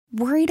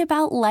Worried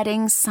about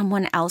letting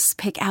someone else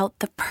pick out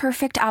the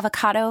perfect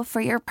avocado for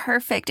your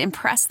perfect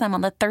impress them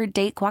on the third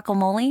date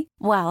guacamole?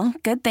 Well,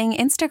 good thing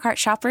Instacart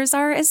shoppers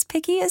are as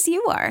picky as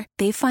you are.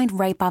 They find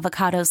ripe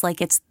avocados like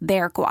it's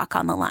their guac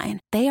on the line.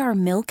 They are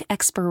milk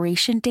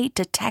expiration date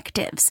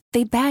detectives.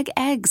 They bag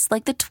eggs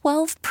like the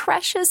 12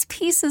 precious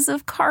pieces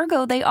of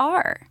cargo they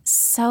are.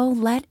 So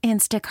let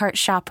Instacart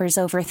shoppers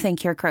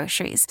overthink your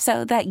groceries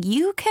so that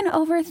you can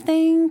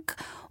overthink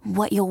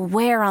what you'll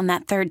wear on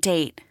that third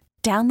date.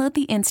 Download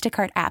the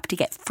Instacart app to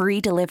get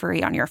free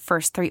delivery on your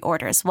first 3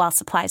 orders while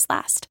supplies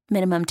last.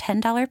 Minimum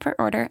 $10 per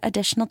order.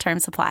 Additional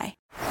terms apply.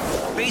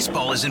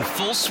 Baseball is in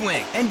full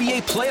swing.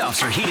 NBA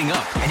playoffs are heating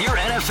up, and your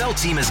NFL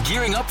team is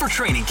gearing up for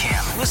training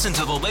camp. Listen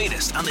to the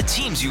latest on the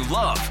teams you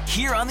love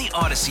here on the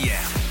Odyssey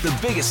app. The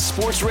biggest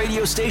sports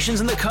radio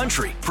stations in the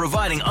country,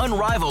 providing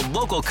unrivaled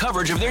local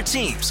coverage of their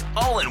teams,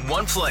 all in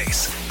one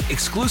place.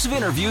 Exclusive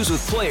interviews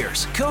with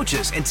players,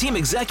 coaches, and team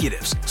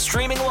executives,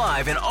 streaming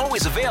live and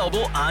always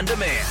available on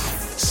demand.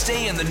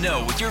 Stay in the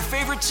know with your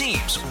favorite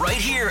teams right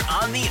here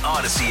on the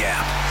Odyssey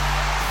app.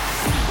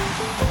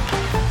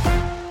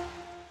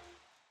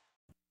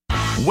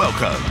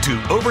 Welcome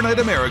to Overnight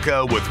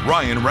America with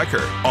Ryan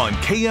Recker on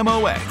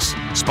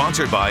KMOX.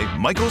 Sponsored by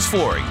Michael's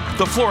Flooring,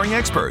 the flooring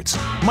experts.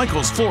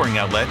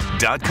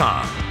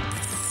 MichaelsFlooringOutlet.com.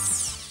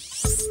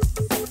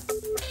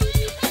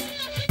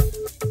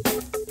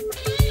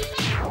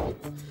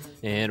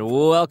 And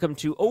welcome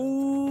to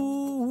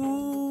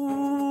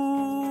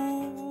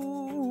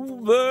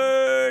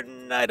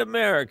Overnight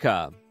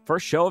America.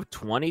 First show of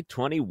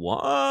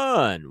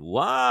 2021.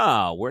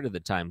 Wow, where did the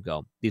time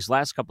go? These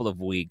last couple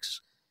of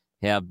weeks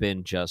have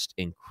been just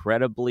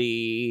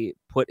incredibly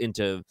put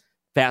into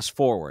fast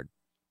forward.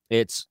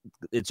 It's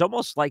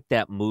almost like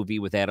that movie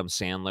with Adam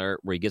Sandler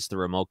where he gets the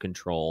remote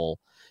control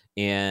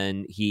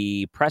and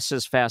he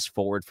presses fast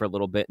forward for a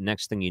little bit.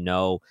 Next thing you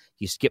know,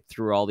 he skipped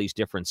through all these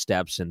different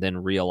steps and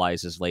then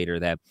realizes later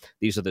that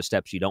these are the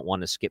steps you don't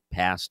want to skip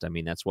past. I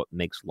mean, that's what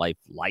makes life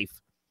life.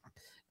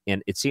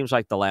 And it seems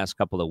like the last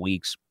couple of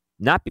weeks,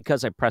 not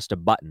because I pressed a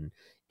button,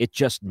 it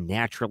just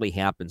naturally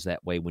happens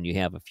that way when you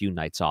have a few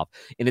nights off.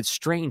 And it's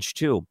strange,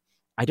 too.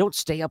 I don't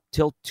stay up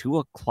till 2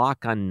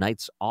 o'clock on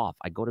nights off.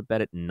 I go to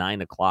bed at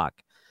 9 o'clock.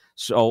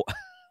 So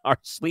our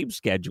sleep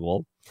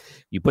schedule,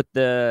 you put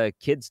the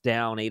kids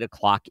down 8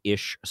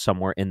 o'clock-ish,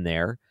 somewhere in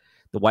there.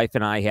 The wife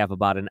and I have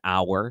about an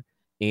hour,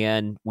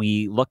 and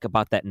we look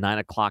about that 9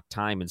 o'clock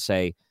time and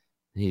say,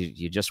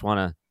 you just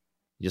want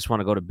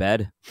to go to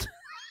bed?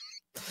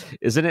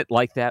 Isn't it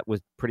like that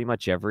with pretty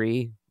much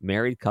every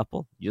married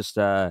couple? You just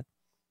want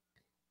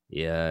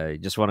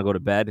to go to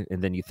bed,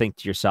 and then you think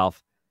to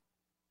yourself,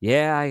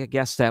 yeah, I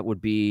guess that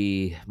would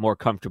be more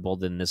comfortable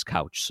than this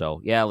couch.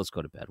 So, yeah, let's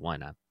go to bed. Why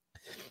not?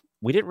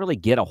 We didn't really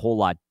get a whole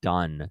lot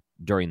done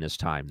during this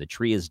time. The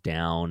tree is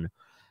down.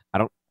 I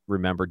don't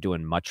remember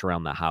doing much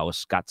around the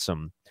house. Got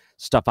some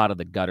stuff out of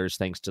the gutters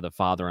thanks to the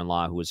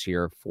father-in-law who was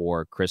here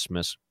for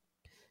Christmas.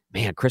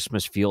 Man,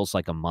 Christmas feels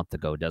like a month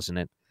ago, doesn't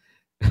it?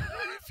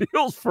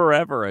 Feels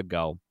forever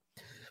ago.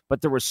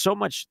 But there was so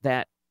much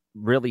that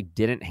really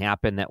didn't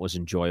happen that was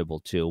enjoyable,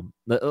 too.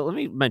 Let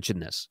me mention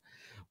this.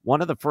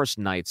 One of the first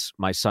nights,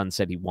 my son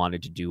said he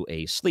wanted to do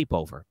a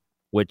sleepover,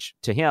 which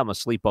to him, a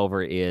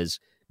sleepover is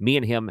me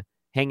and him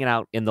hanging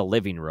out in the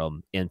living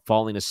room and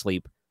falling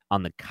asleep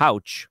on the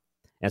couch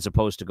as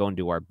opposed to going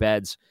to our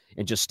beds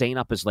and just staying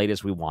up as late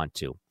as we want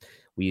to.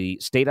 We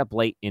stayed up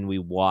late and we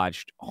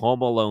watched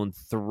Home Alone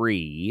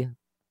 3,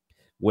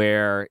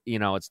 where,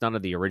 it's none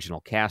of the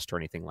original cast or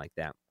anything like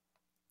that.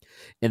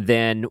 And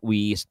then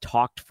we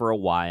talked for a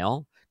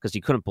while because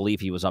he couldn't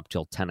believe he was up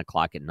till 10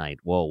 o'clock at night.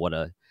 Whoa, what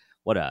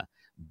a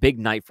big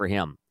night for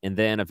him. And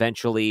then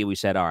eventually we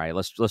said, all right,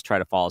 let's try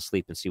to fall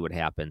asleep and see what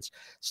happens.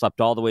 Slept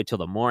all the way till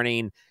the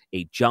morning,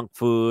 ate junk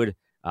food.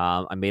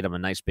 I made him a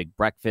nice big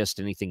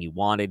breakfast, anything he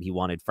wanted. He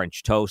wanted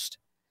French toast.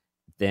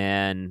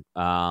 Then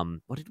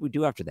what did we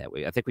do after that?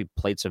 I think we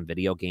played some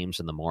video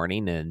games in the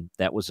morning, and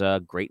that was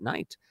a great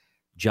night.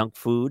 Junk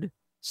food,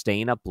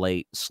 staying up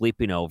late,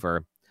 sleeping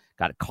over,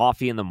 got a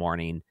coffee in the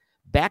morning.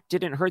 Back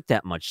didn't hurt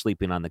that much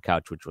sleeping on the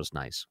couch, which was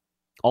nice.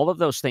 All of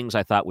those things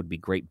I thought would be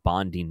great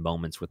bonding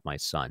moments with my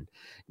son,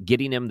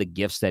 getting him the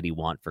gifts that he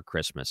wants for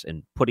Christmas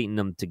and putting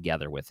them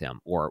together with him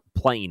or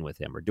playing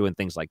with him or doing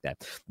things like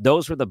that.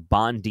 Those were the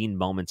bonding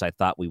moments I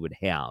thought we would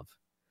have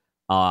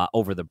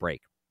over the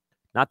break.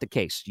 Not the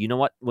case. You know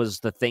what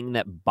was the thing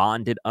that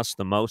bonded us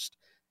the most?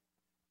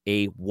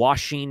 A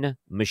washing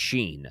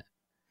machine.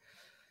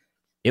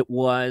 It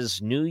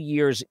was New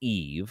Year's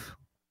Eve.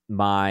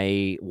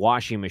 My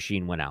washing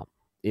machine went out.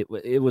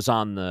 It was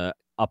on the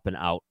up and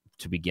out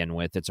to begin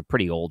with. It's a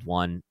pretty old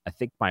one. I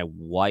think my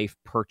wife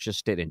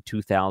purchased it in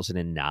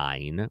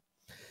 2009.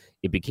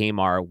 It became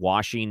our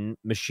washing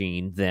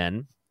machine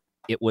then.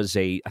 It was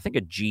I think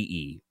a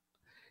GE.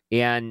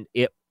 And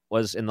it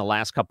was in the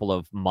last couple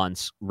of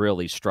months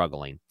really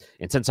struggling.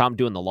 And since I'm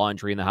doing the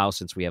laundry in the house,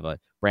 since we have a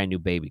brand new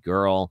baby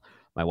girl,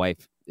 my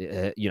wife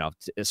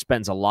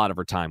spends a lot of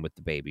her time with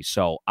the baby.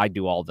 So I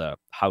do all the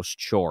house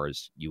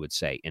chores, you would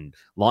say, and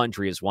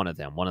laundry is one of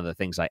them. One of the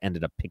things I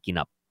ended up picking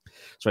up.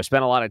 So I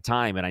spent a lot of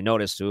time, and I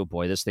noticed, oh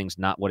boy, this thing's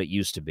not what it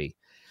used to be.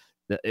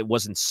 It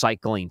wasn't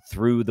cycling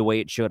through the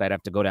way it should. I'd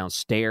have to go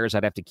downstairs.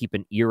 I'd have to keep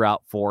an ear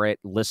out for it,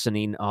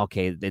 listening.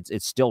 Okay,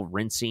 it's still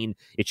rinsing.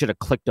 It should have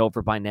clicked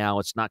over by now.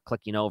 It's not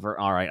clicking over.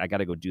 All right, I got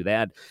to go do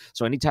that.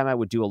 So anytime I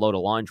would do a load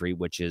of laundry,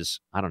 which is,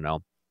 I don't know,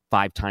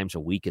 5 times a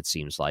week, it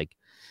seems like,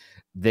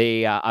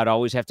 I'd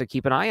always have to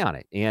keep an eye on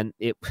it. And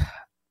it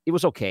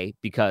was okay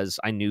because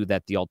I knew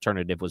that the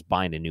alternative was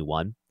buying a new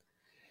one.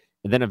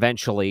 And then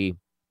eventually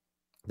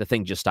the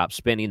thing just stopped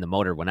spinning. The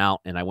motor went out,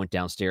 and I went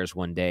downstairs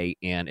one day,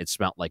 and it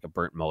smelled like a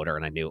burnt motor,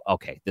 and I knew,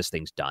 okay, this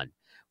thing's done.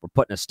 We're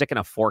putting a stick and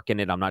a fork in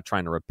it. I'm not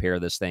trying to repair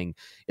this thing.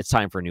 It's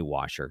time for a new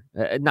washer.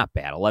 Not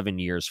bad. 11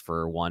 years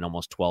for one,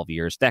 almost 12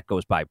 years. That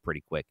goes by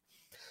pretty quick.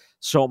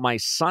 So my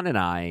son and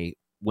I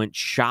went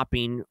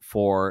shopping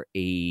for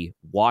a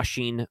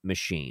washing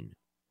machine.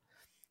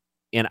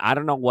 And I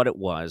don't know what it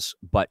was,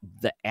 but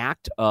the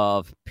act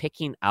of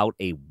picking out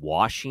a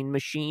washing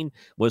machine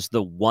was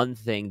the one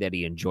thing that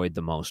he enjoyed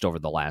the most over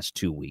the last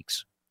 2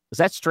 weeks. Is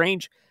that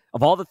strange?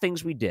 Of all the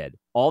things we did,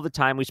 all the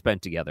time we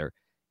spent together,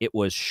 it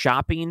was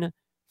shopping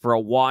for a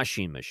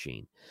washing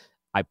machine.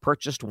 I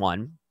purchased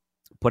one,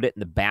 put it in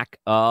the back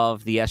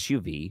of the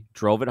SUV,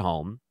 drove it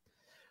home.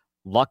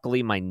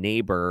 Luckily, my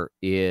neighbor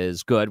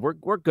is good.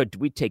 We're good.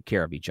 We take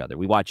care of each other.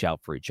 We watch out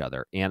for each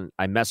other. And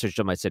I messaged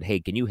him. I said, hey,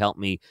 can you help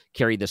me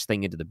carry this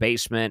thing into the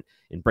basement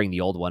and bring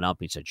the old one up?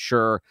 He said,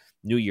 sure.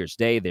 New Year's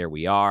Day, there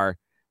we are,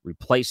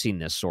 replacing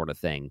this sort of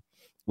thing.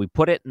 We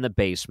put it in the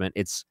basement.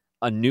 It's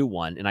a new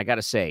one. And I got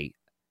to say,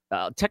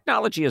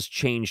 technology has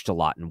changed a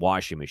lot in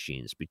washing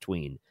machines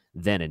between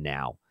then and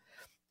now.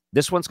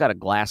 This one's got a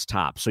glass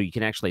top, so you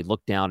can actually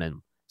look down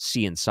and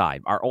see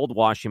inside. Our old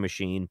washing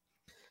machine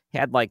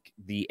had like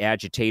the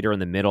agitator in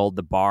the middle,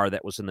 the bar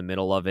that was in the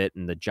middle of it,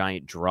 and the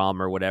giant drum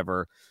or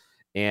whatever.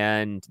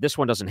 And this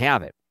one doesn't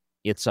have it.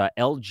 It's a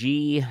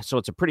LG, so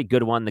it's a pretty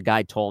good one. The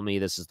guy told me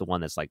this is the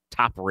one that's like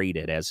top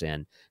rated, as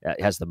in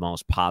has the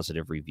most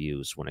positive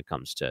reviews when it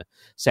comes to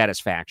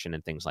satisfaction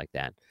and things like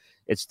that.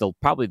 It's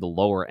probably the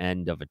lower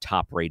end of a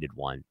top rated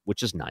one,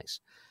 which is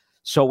nice.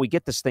 So we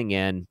get this thing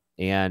in,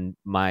 and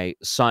my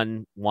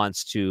son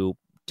wants to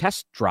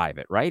test drive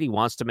it, right? He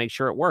wants to make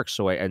sure it works.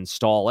 So I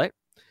install it.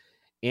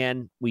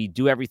 And we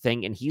do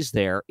everything, and he's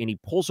there, and he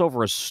pulls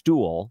over a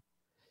stool,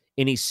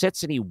 and he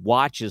sits and he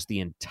watches the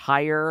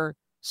entire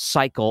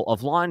cycle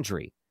of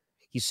laundry.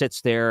 He sits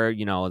there,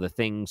 the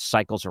thing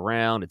cycles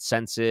around, it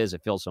senses,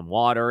 it fills some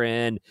water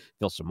in,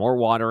 fills some more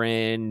water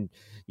in,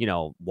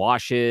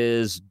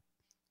 washes,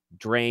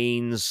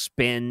 drains,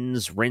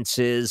 spins,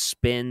 rinses,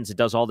 spins. It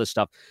does all this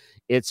stuff.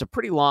 It's a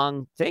pretty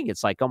long thing.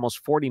 It's like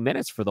almost 40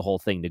 minutes for the whole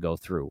thing to go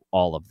through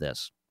all of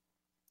this.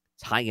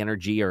 It's high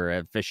energy or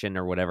efficient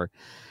or whatever.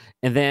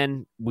 And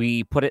then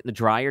we put it in the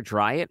dryer,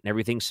 dry it, and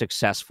everything's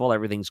successful.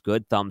 Everything's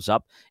good, thumbs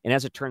up. And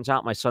as it turns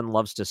out, my son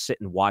loves to sit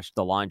and watch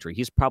the laundry.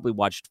 He's probably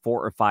watched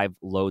 4 or 5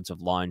 loads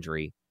of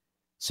laundry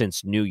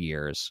since New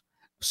Year's,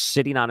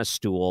 sitting on a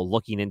stool,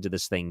 looking into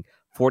this thing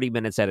 40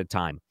 minutes at a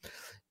time.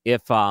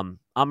 If I'm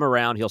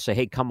around, he'll say,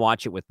 hey, come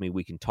watch it with me.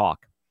 We can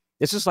talk.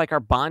 This is like our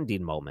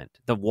bonding moment,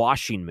 the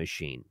washing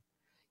machine.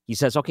 He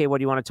says, okay, what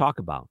do you want to talk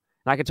about?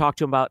 And I can talk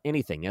to him about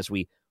anything as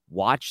we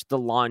watch the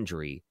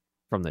laundry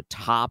from the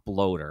top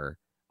loader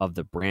of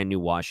the brand new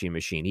washing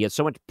machine. He had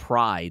so much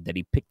pride that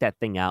he picked that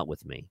thing out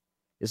with me.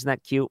 Isn't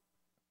that cute?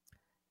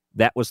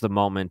 That was the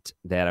moment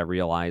that I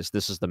realized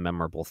this is the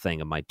memorable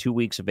thing of my 2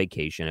 weeks of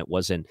vacation. It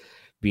wasn't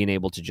being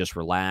able to just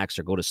relax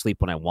or go to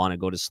sleep when I want to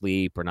go to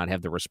sleep or not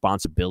have the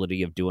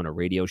responsibility of doing a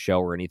radio show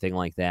or anything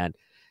like that.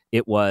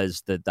 It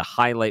was the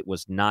highlight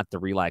was not the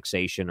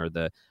relaxation or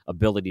the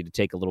ability to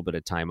take a little bit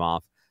of time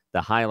off.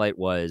 The highlight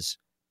was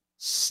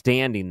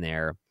standing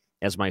there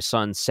as my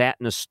son sat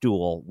in a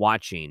stool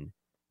watching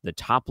the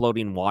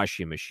top-loading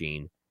washing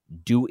machine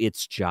do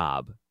its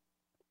job,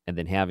 and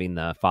then having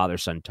the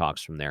father-son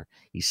talks from there.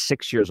 He's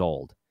 6 years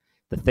old.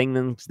 The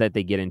things that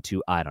they get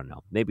into, I don't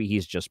know. Maybe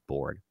he's just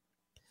bored.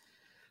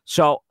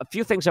 So a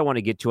few things I want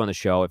to get to on the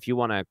show. If you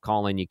want to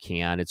call in, you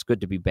can. It's good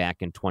to be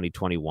back in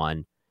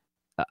 2021.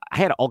 I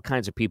had all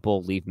kinds of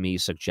people leave me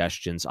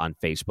suggestions on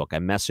Facebook. I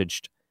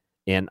messaged,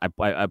 and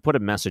I put a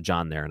message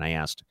on there, and I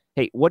asked,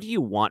 hey, what do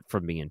you want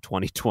from me in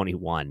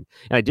 2021?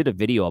 And I did a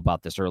video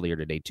about this earlier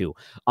today, too.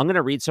 I'm going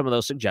to read some of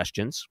those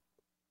suggestions.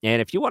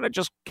 And if you want to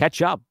just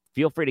catch up,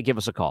 feel free to give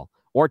us a call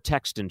or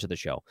text into the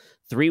show.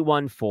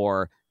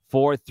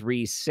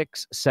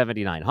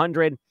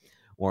 314-436-7900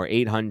 or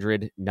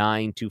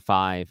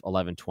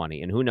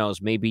 800-925-1120. And who knows,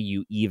 maybe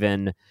you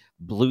even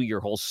blew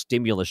your whole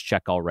stimulus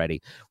check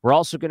already. We're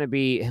also going to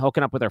be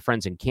hooking up with our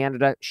friends in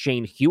Canada.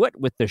 Shane Hewitt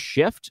with The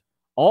Shift.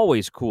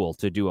 Always cool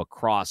to do a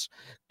cross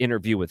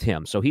interview with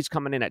him. So he's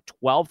coming in at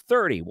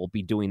 12:30. We'll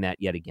be doing that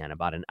yet again,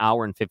 about an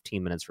hour and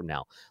 15 minutes from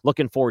now.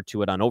 Looking forward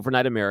to it on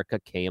Overnight America,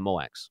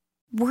 KMOX.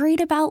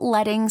 Worried about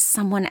letting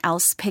someone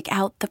else pick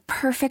out the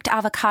perfect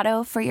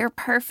avocado for your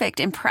perfect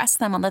impress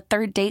them on the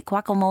third date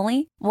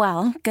guacamole?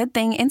 Well, good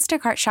thing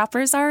Instacart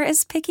shoppers are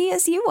as picky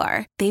as you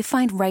are. They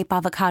find ripe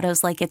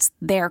avocados like it's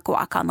their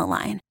guac on the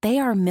line. They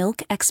are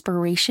milk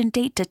expiration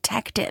date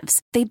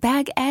detectives. They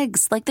bag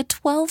eggs like the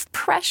 12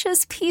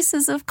 precious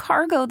pieces of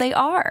cargo they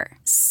are.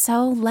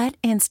 So let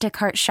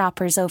Instacart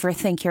shoppers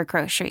overthink your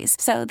groceries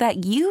so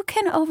that you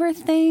can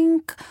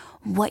overthink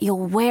what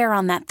you'll wear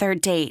on that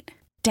third date.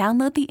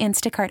 Download the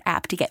Instacart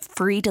app to get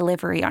free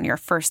delivery on your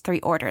first 3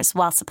 orders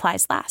while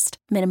supplies last.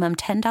 Minimum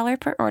 $10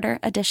 per order.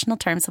 Additional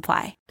terms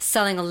apply.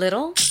 Selling a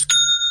little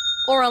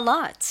or a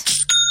lot?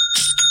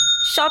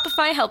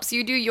 Shopify helps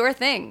you do your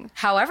thing,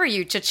 however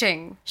you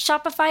cha-ching.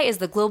 Shopify is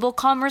the global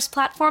commerce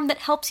platform that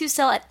helps you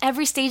sell at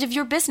every stage of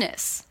your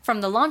business.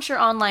 From the launch your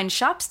online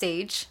shop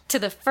stage, to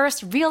the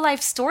first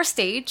real-life store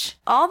stage,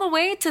 all the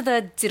way to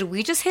the did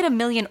we just hit 1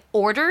 million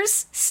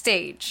orders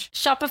stage.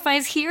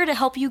 Shopify's here to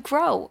help you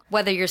grow.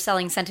 Whether you're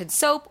selling scented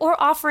soap or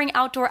offering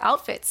outdoor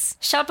outfits,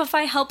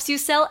 Shopify helps you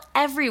sell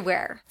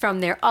everywhere. From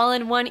their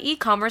all-in-one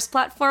e-commerce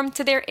platform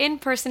to their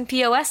in-person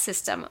POS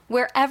system,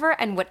 wherever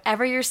and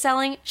whatever you're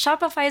selling,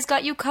 Shopify's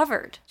got you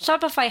covered.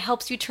 Shopify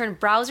helps you turn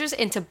browsers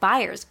into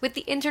buyers with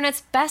the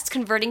internet's best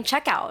converting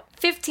checkout.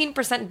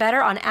 15%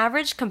 better on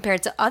average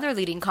compared to other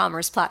leading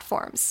commerce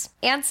platforms.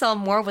 And sell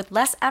more with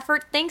less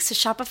effort thanks to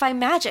Shopify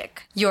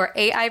Magic, your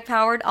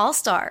AI-powered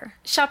all-star.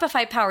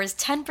 Shopify powers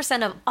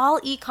 10% of all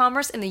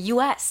e-commerce in the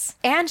US.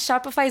 And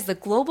Shopify is the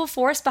global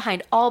force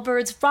behind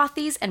Allbirds,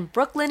 Rothy's, and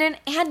Brooklinen,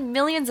 and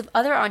millions of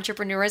other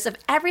entrepreneurs of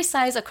every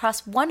size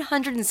across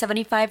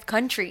 175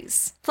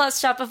 countries.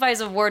 Plus,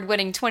 Shopify's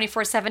award-winning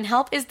 24/7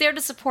 help is there to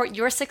support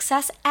your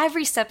success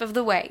every step of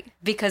the way.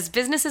 Because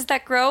businesses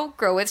that grow,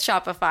 grow with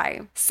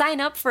Shopify.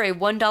 Sign up for a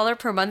 $1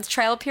 per month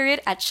trial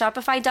period at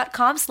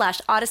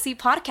shopify.com/Odyssey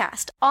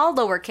Podcast, all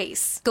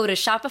lowercase. Go to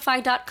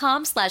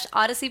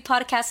shopify.com/Odyssey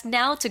Podcast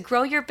now to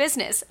grow your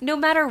business, no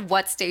matter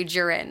what stage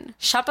you're in.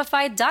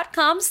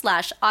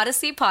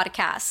 Shopify.com/Odyssey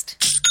Podcast.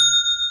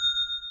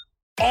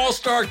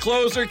 All-star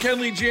closer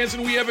Kenley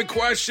Jansen, we have a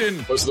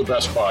question. What's the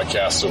best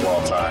podcast of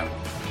all time?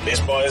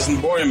 Baseball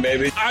isn't boring,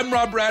 baby. I'm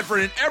Rob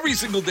Bradford, and every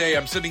single day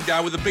I'm sitting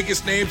down with the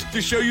biggest names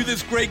to show you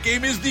this great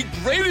game is the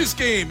greatest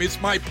game.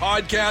 It's my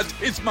podcast.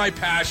 It's my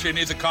passion.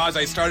 It's a cause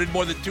I started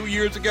more than 2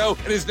 years ago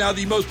and is now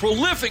the most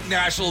prolific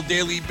national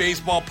daily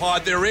baseball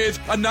pod there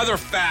is. Another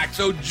fact,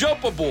 so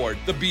jump aboard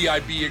the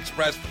BIB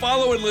Express.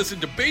 Follow and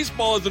listen to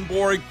Baseball Isn't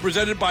Boring,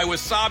 presented by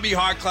Wasabi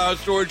Hot Cloud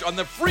Storage on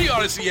the free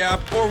Odyssey app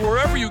or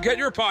wherever you get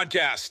your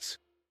podcasts.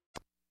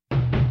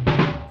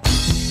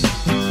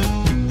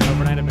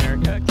 Overnight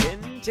America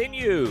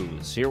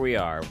continues. Here we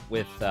are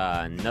with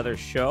another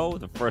show,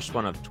 the first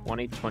one of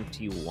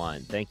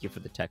 2021. Thank you for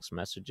the text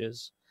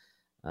messages.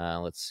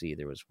 Let's see.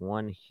 There was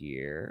one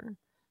here.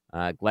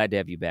 Glad to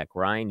have you back,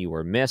 Ryan. You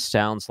were missed.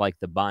 Sounds like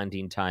the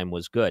bonding time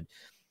was good.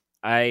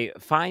 I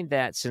find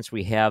that since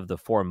we have the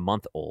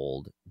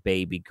 4-month-old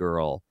baby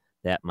girl,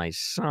 that my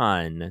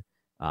son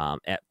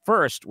at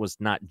first was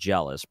not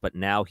jealous, but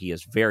now he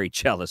is very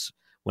jealous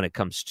when it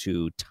comes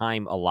to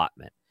time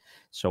allotment.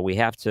 So we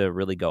have to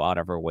really go out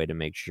of our way to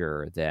make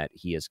sure that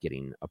he is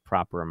getting a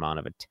proper amount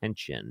of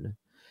attention.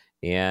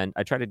 And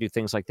I try to do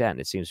things like that, and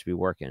it seems to be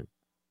working.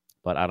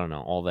 But I don't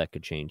know. All that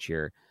could change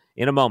here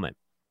in a moment.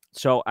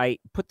 So I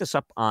put this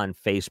up on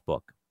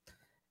Facebook.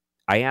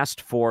 I asked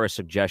for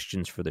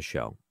suggestions for the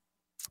show,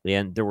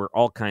 and there were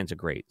all kinds of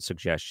great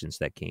suggestions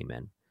that came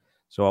in.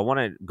 So I want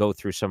to go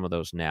through some of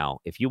those now.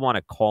 If you want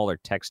to call or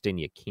text in,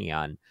 you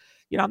can.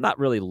 You know, I'm not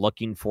really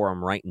looking for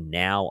them right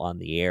now on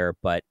the air,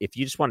 but if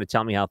you just want to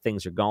tell me how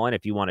things are going,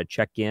 if you want to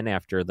check in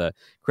after the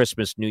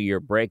Christmas, New Year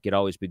break, it'd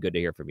always be good to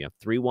hear from you.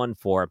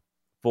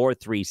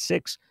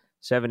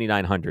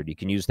 314-436-7900. You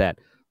can use that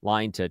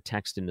line to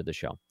text into the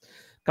show.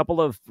 A couple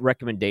of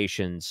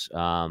recommendations.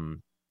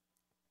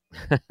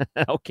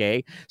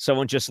 Okay,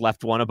 someone just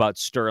left one about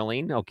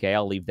Sterling. Okay,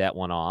 I'll leave that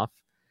one off.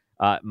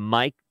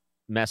 Mike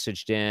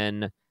messaged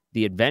in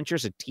The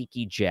Adventures of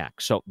Tiki Jack.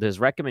 So his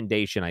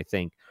recommendation, I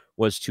think,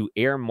 was to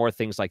air more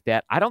things like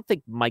that. I don't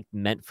think Mike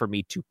meant for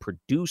me to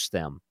produce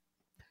them,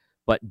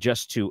 but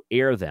just to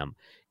air them.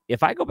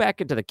 If I go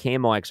back into the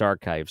KMOX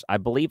archives, I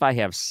believe I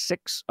have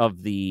 6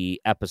 of the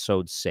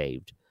episodes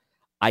saved.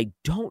 I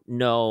don't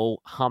know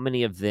how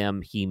many of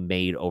them he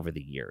made over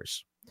the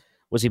years.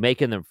 Was he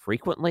making them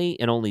frequently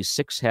and only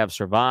 6 have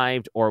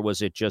survived, or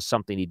was it just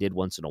something he did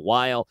once in a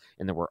while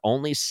and there were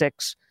only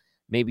 6?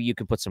 Maybe you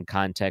can put some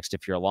context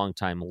if you're a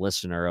longtime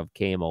listener of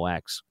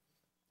KMOX.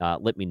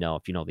 Let me know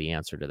if you know the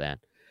answer to that.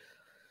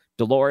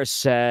 Dolores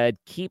said,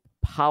 keep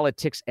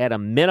politics at a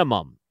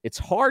minimum. It's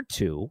hard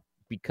to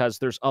because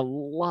there's a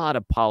lot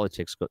of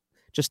politics.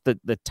 Just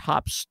the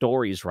top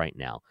stories right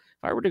now.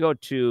 If I were to go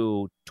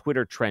to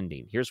Twitter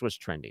trending, here's what's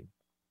trending.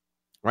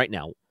 Right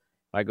now,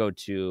 if I go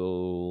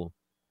to,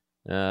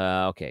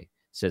 it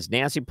says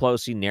Nancy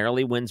Pelosi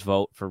narrowly wins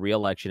vote for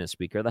re-election as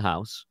Speaker of the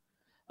House.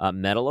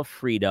 Medal of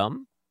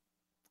Freedom.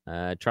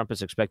 Trump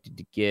is expected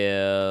to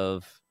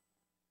give...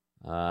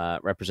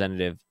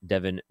 Representative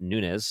Devin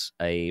Nunes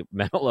a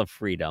Medal of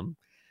Freedom.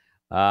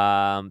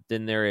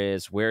 Then there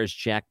is, where's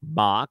Jack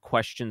Ma?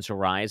 Questions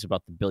arise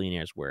about the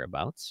billionaire's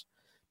whereabouts.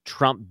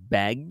 Trump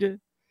begged.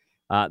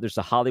 There's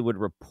a Hollywood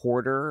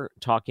Reporter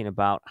talking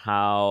about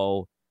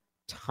how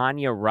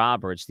Tanya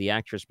Roberts, the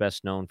actress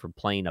best known for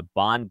playing a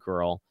Bond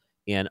girl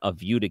in A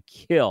View to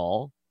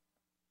Kill,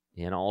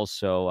 and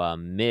also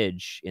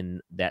Midge in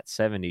That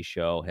 70s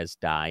Show, has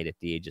died at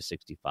the age of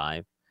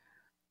 65.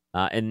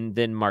 And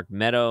then Mark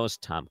Meadows,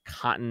 Tom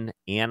Cotton,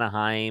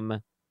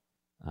 Anaheim,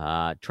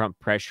 Trump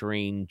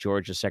pressuring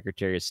Georgia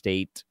Secretary of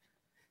State.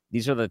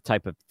 These are the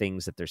type of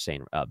things that they're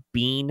saying.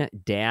 Bean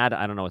Dad,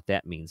 I don't know what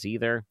that means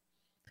either.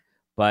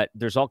 But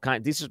there's all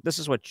kinds. This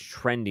is what's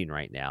trending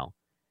right now.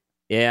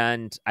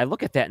 And I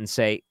look at that and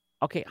say,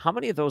 okay, how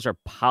many of those are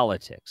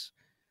politics?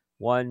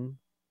 1,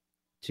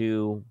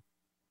 2,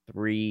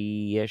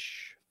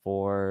 3-ish,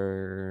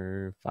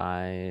 4,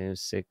 5,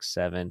 6,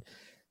 7.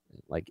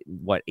 Like,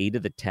 what, 8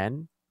 of the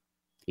 10?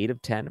 8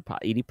 of 10,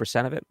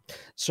 80% of it.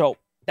 So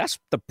that's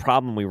the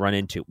problem we run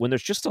into. When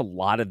there's just a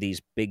lot of these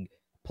big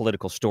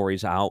political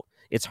stories out,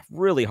 it's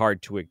really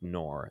hard to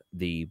ignore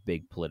the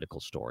big political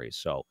stories.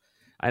 So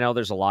I know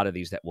there's a lot of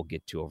these that we'll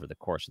get to over the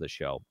course of the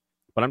show,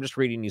 but I'm just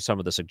reading you some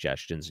of the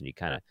suggestions and you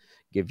kind of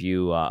give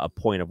you a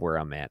point of where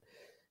I'm at.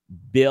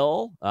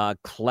 Bill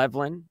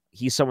Cleveland,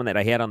 he's someone that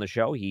I had on the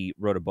show. He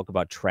wrote a book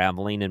about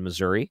traveling in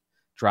Missouri,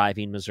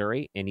 driving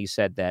Missouri, and he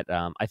said that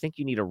I think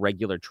you need a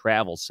regular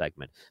travel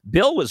segment.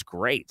 Bill was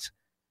great.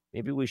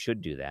 Maybe we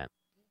should do that.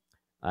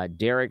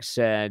 Derek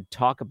said,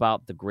 talk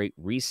about the Great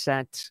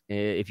Reset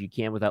if you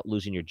can without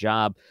losing your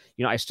job.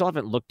 You know, I still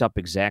haven't looked up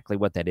exactly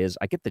what that is.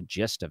 I get the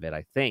gist of it,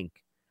 I think.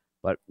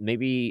 But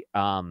maybe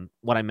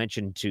what I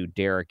mentioned to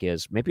Derek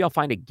is maybe I'll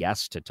find a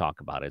guest to talk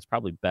about it. It's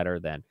probably better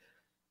than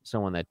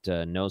someone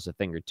that knows a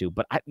thing or two.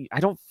 But I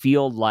don't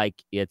feel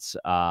like it's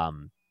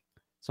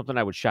something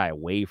I would shy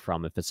away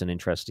from if it's an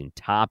interesting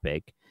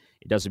topic.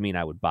 It doesn't mean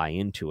I would buy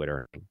into it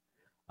or anything.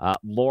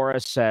 Laura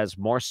says,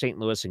 more St.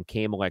 Louis and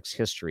KMOX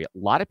history. A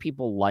lot of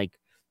people like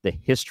the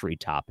history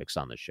topics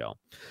on the show.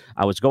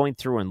 I was going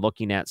through and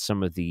looking at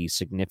some of the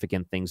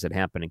significant things that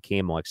happened in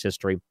KMOX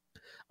history.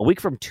 A week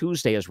from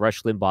Tuesday is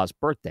Rush Limbaugh's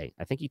birthday.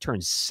 I think he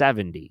turns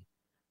 70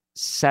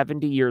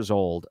 years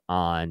old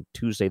on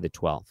Tuesday the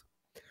 12th.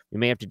 We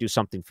may have to do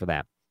something for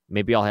that.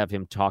 Maybe I'll have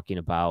him talking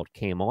about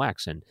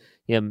KMOX and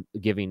him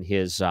giving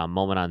his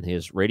moment on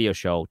his radio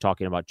show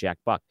talking about Jack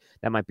Buck.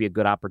 That might be a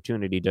good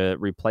opportunity to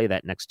replay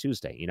that next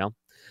Tuesday, you know?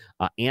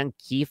 Ann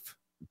Keefe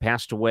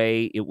passed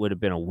away. It would have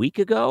been a week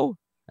ago.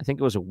 I think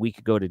it was a week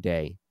ago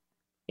today.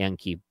 Ann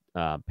Keefe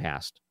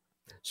passed.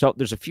 So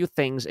there's a few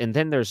things. And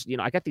then there's, you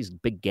know, I got these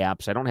big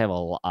gaps. I don't have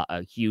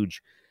a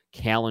huge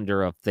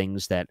calendar of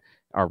things that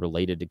are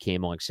related to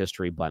KMOX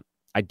history, but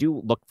I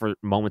do look for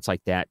moments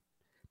like that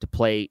to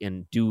play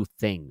and do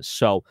things.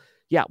 So,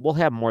 yeah, we'll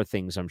have more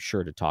things, I'm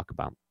sure, to talk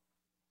about.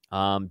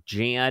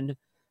 Jan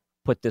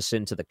put this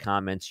into the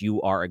comments.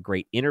 You are a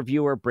great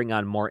interviewer. Bring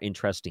on more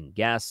interesting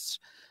guests.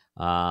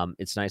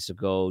 It's nice to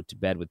go to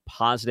bed with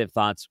positive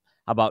thoughts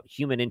about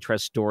human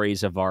interest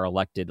stories of our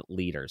elected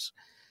leaders.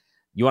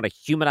 You want to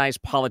humanize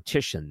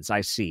politicians,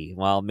 I see.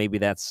 Well, maybe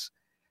that's,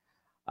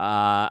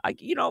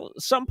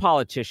 some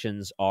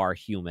politicians are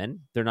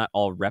human. They're not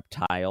all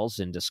reptiles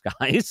in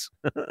disguise.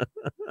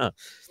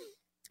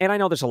 And I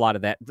know there's a lot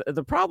of that.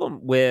 The problem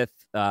with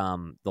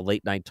the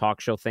late night talk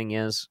show thing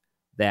is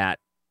that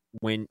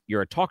when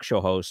you're a talk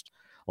show host,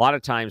 a lot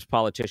of times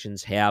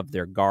politicians have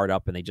their guard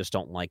up and they just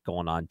don't like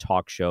going on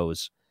talk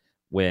shows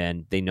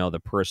when they know the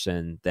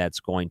person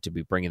that's going to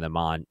be bringing them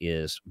on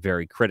is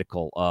very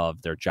critical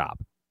of their job.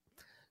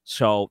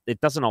 So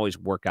it doesn't always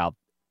work out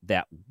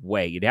that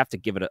way. You'd have to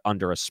give it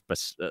under a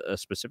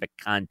specific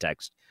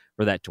context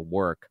for that to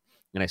work.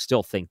 And I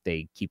still think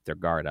they keep their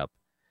guard up.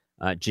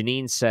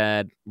 Janine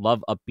said,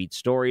 love upbeat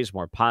stories,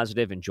 more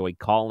positive, enjoy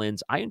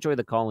call-ins. I enjoy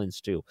the call-ins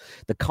too.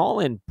 The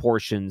call-in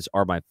portions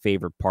are my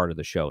favorite part of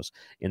the shows.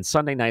 And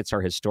Sunday nights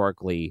are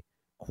historically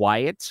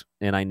quiet.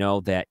 And I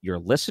know that you're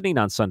listening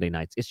on Sunday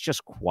nights. It's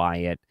just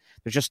quiet.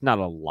 There's just not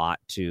a lot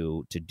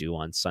to do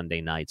on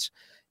Sunday nights.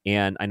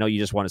 And I know you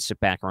just want to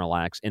sit back and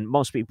relax. And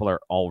most people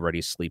are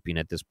already sleeping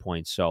at this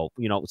point. So,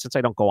 since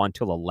I don't go on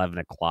till 11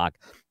 o'clock,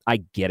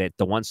 I get it.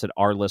 The ones that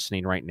are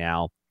listening right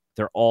now,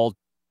 they're all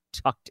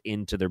tucked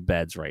into their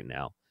beds right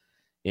now,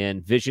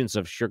 and visions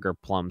of sugar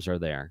plums are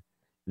there,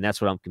 and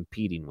that's what I'm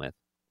competing with.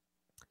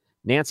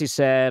 Nancy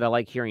said, I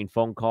like hearing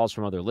phone calls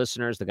from other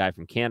listeners. The guy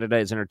from Canada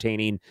is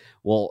entertaining.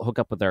 We'll hook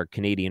up with our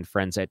Canadian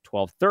friends at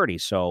 12:30,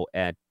 so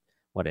at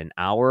an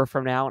hour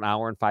from now, an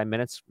hour and 5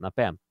 minutes, not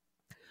bad.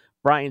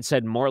 Brian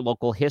said, more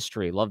local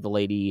history. Love the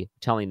lady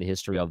telling the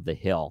history of the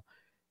Hill.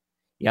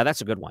 Yeah,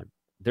 that's a good one.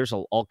 There's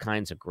all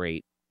kinds of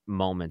great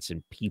moments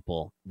and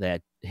people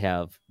that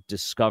have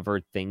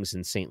discovered things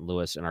in St.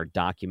 Louis and are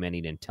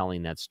documenting and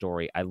telling that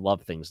story. I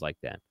love things like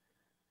that.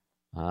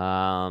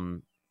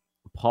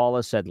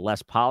 Paula said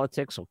less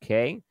politics.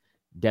 Okay.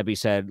 Debbie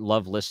said,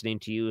 love listening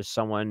to you as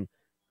someone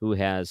who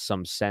has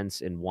some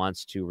sense and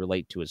wants to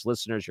relate to his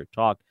listeners. Your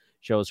talk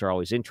Shows are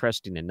always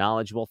interesting and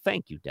knowledgeable.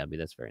 Thank you, Debbie.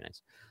 That's very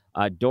nice.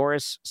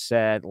 Doris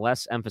said,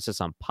 less emphasis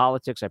on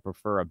politics. I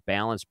prefer a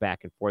balance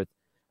back and forth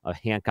of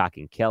Hancock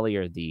and Kelly,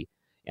 or the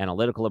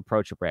analytical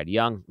approach of Brad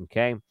Young.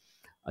 Okay.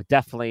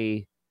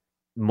 Definitely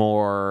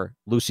more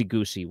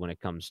loosey-goosey when it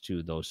comes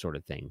to those sort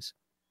of things.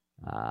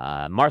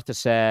 Martha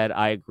said,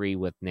 I agree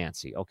with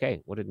Nancy.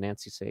 Okay, what did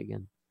Nancy say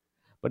again?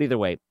 But either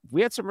way,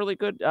 we had some really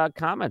good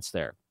comments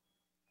there.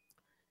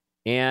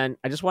 And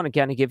I just want to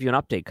kind of give you an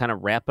update, kind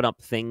of wrapping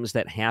up things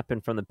that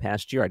happened from the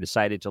past year. I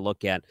decided to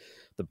look at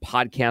the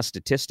podcast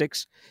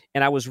statistics,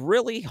 and I was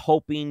really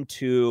hoping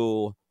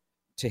to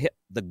hit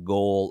the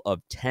goal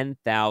of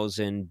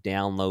 10,000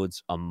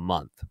 downloads a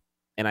month.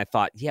 And I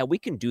thought, yeah, we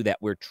can do that.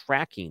 We're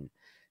tracking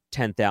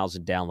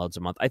 10,000 downloads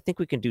a month. I think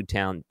we can do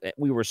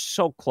we were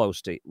so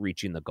close to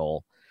reaching the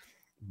goal.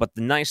 But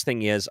the nice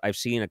thing is I've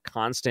seen a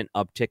constant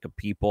uptick of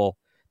people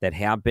that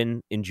have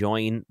been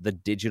enjoying the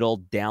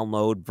digital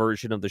download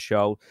version of the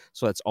show.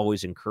 So that's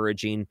always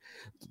encouraging.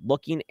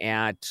 Looking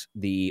at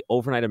the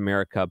Overnight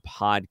America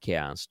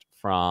podcast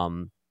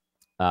from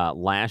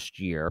last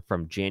year,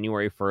 from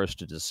January 1st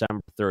to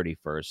December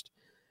 31st,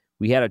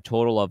 we had a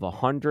total of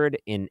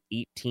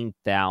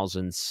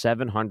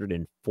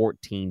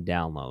 118,714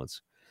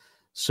 downloads.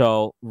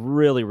 So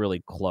really,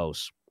 really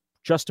close.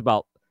 Just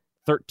about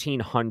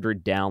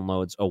 1,300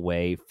 downloads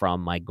away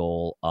from my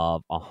goal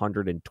of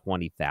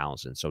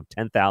 120,000. So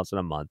 10,000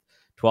 a month,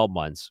 12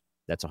 months.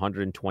 That's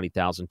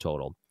 120,000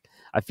 total.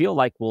 I feel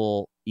like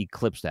we'll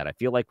eclipse that. I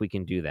feel like we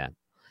can do that.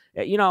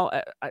 You know,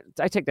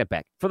 I take that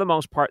back. For the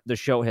most part, the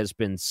show has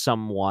been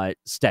somewhat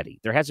steady.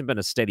 There hasn't been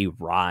a steady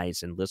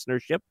rise in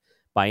listenership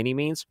by any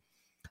means.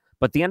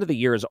 But the end of the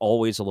year is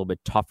always a little bit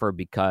tougher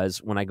because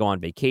when I go on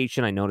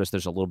vacation, I notice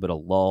there's a little bit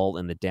of lull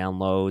in the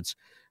downloads.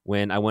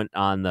 When I went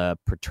on the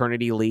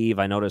paternity leave,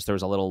 I noticed there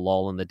was a little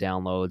lull in the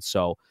downloads.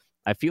 So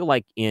I feel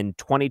like in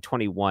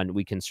 2021,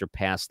 we can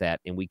surpass that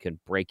and we can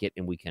break it,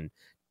 and we can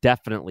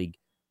definitely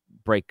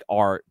break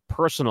our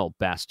personal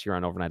best here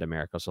on Overnight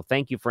America. So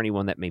thank you for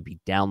anyone that may be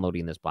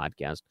downloading this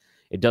podcast.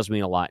 It does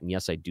mean a lot. And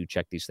yes, I do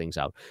check these things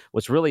out.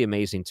 What's really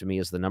amazing to me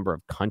is the number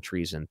of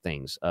countries and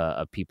things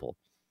of people.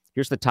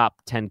 Here's the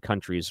top 10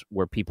 countries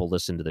where people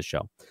listen to the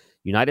show.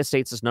 United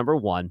States is number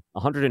one.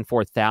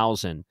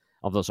 104,000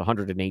 of those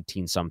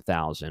 118-some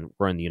thousand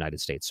were in the United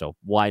States, so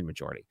wide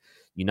majority.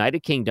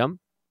 United Kingdom,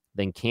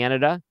 then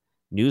Canada,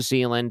 New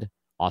Zealand,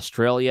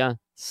 Australia,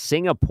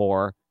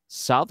 Singapore,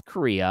 South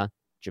Korea,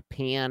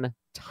 Japan,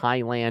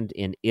 Thailand,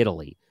 and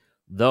Italy.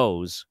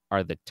 Those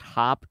are the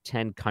top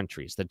 10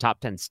 countries, the top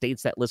 10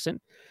 states that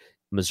listen.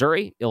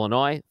 Missouri,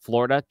 Illinois,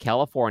 Florida,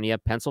 California,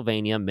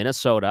 Pennsylvania,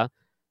 Minnesota,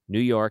 New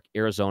York,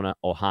 Arizona,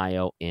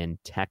 Ohio, and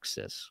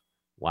Texas.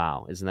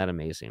 Wow, isn't that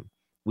amazing?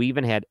 We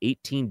even had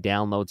 18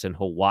 downloads in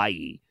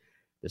Hawaii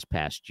this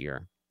past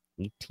year.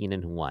 18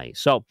 in Hawaii.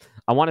 So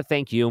I want to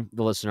thank you,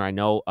 the listener. I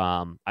know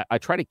I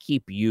try to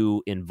keep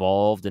you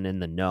involved and in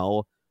the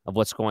know of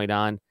what's going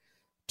on.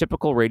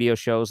 Typical radio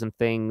shows and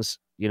things,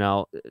 you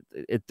know,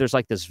 there's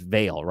like this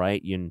veil,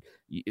 right?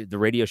 The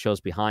radio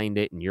show's behind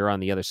it, and you're on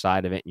the other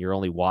side of it, and you're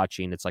only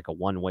watching. It's like a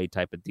one-way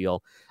type of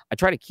deal. I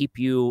try to keep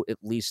you at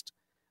least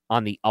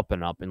on the up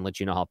and up and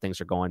let you know how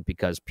things are going,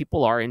 because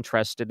people are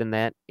interested in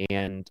that,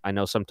 and I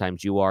know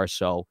sometimes you are,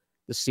 so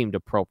this seemed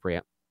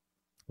appropriate.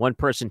 One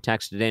person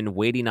texted in,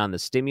 waiting on the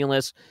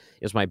stimulus.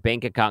 Is my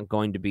bank account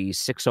going to be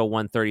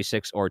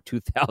 601.36 or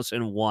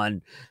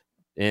 2001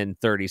 and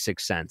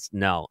 36 cents?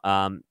 No,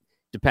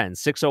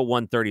 depends.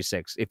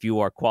 601.36 if you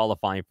are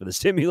qualifying for the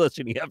stimulus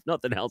and you have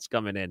nothing else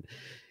coming in.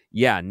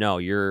 Yeah, no,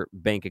 your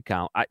bank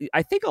account.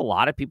 I think a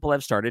lot of people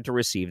have started to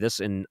receive this,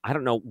 and I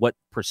don't know what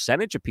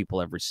percentage of people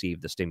have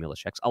received the stimulus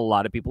checks. A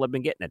lot of people have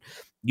been getting it.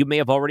 You may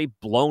have already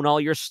blown all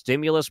your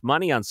stimulus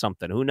money on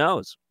something. Who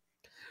knows?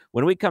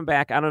 When we come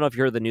back, I don't know if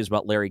you heard the news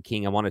about Larry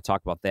King. I want to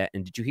talk about that.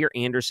 And did you hear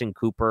Anderson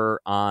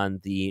Cooper on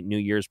the New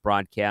Year's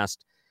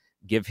broadcast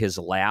give his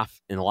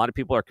laugh? And a lot of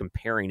people are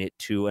comparing it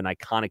to an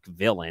iconic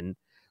villain.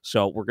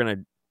 So we're going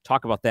to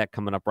talk about that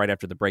coming up right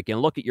after the break.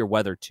 And look at your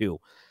weather, too.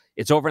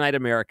 It's Overnight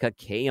America,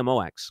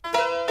 KMOX.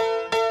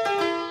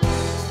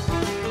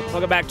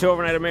 Welcome back to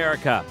Overnight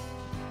America.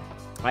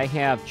 I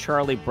have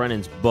Charlie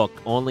Brennan's book,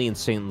 Only in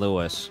St.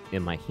 Louis,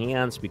 in my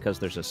hands because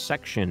there's a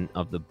section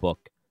of the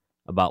book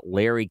about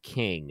Larry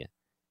King.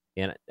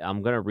 And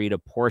I'm going to read a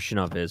portion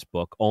of his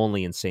book,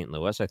 Only in St.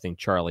 Louis. I think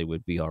Charlie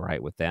would be all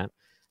right with that.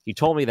 He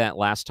told me that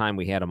last time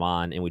we had him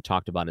on and we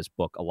talked about his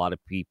book. A lot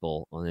of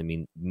people, I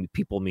mean,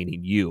 people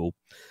meaning you,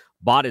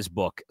 bought his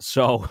book.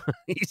 So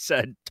he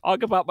said,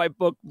 talk about my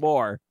book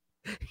more.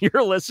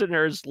 Your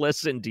listeners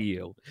listen to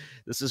you.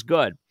 This is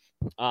good.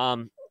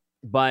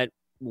 But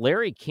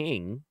Larry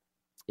King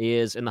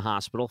is in the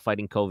hospital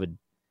fighting COVID,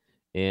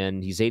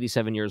 and he's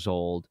 87 years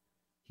old.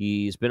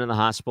 He's been in the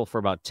hospital for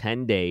about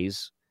 10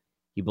 days.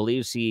 He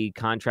believes he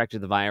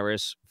contracted the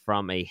virus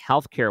from a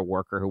healthcare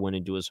worker who went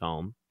into his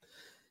home.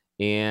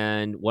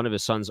 And one of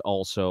his sons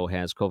also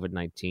has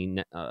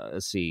COVID-19.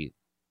 Let's see.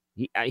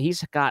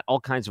 He's got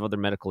all kinds of other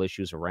medical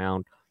issues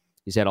around.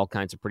 He's had all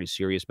kinds of pretty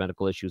serious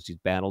medical issues he's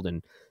battled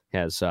and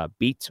has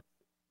beat.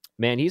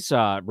 Man, he's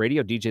a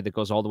radio DJ that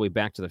goes all the way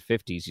back to the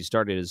 50s. He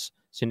started his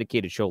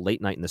syndicated show late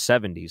night in the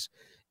 70s.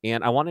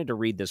 And I wanted to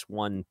read this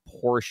one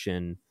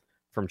portion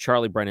from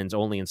Charlie Brennan's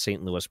Only in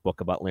St. Louis book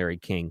about Larry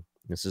King.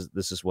 This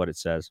is what it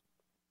says.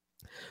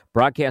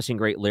 Broadcasting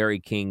great Larry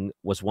King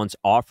was once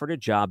offered a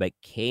job at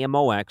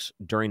KMOX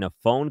during a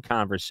phone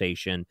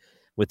conversation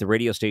with the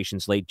radio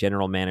station's late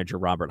general manager,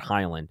 Robert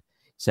Hyland.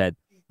 Said,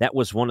 that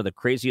was one of the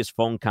craziest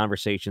phone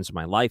conversations of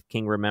my life,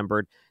 King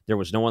remembered. There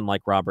was no one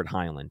like Robert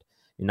Hyland.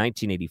 In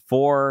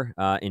 1984,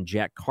 and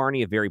Jack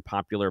Carney, a very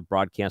popular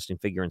broadcasting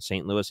figure in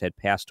St. Louis, had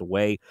passed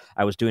away.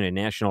 I was doing a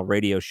national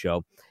radio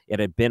show. It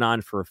had been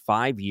on for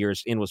 5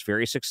 years and was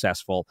very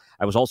successful.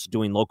 I was also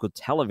doing local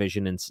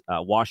television in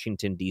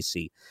Washington,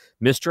 D.C.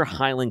 Mr.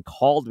 Hyland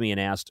called me and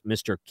asked,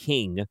 Mr.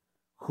 King,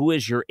 who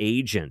is your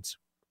agent?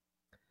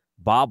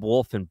 Bob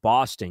Wolf in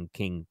Boston,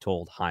 King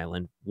told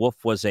Hyland.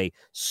 Wolf was a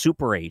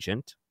super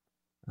agent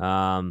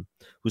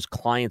whose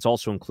clients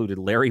also included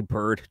Larry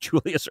Bird,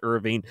 Julius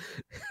Erving,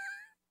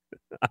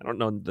 I don't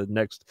know the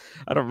next.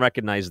 I don't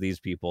recognize these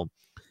people.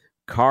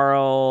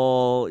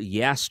 Carl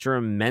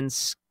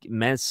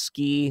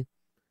Yastremensky,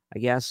 I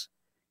guess.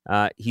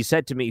 He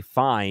said to me,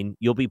 fine,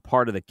 you'll be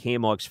part of the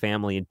KMOX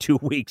family in 2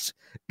 weeks.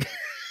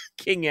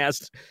 King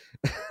asked,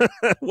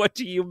 what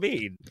do you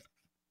mean?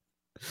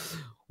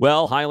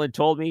 Well, Hyland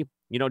told me,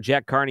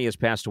 Jack Carney has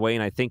passed away,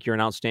 and I think you're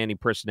an outstanding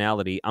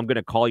personality. I'm going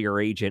to call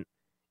your agent,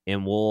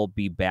 and we'll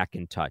be back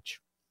in touch.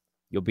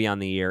 You'll be on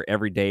the air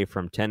every day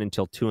from 10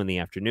 until 2 in the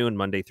afternoon,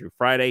 Monday through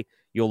Friday.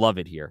 You'll love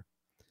it here.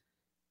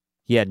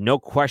 He had no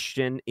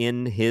question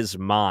in his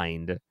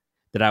mind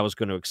that I was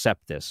going to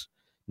accept this.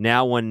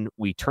 Now, when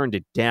we turned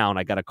it down,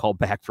 I got a call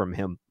back from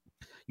him.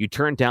 You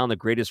turned down the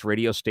greatest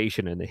radio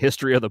station in the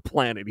history of the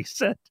planet, he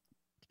said.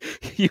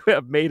 You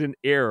have made an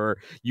error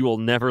you will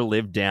never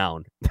live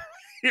down.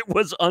 It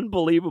was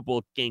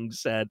unbelievable, King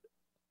said.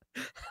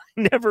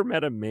 I never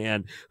met a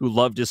man who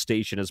loved his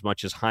station as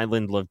much as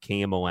Hyland loved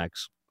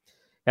KMOX.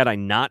 Had I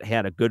not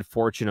had a good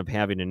fortune of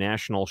having a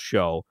national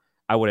show,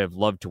 I would have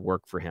loved to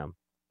work for him.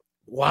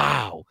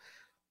 Wow.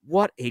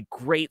 What a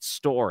great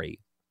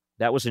story.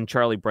 That was in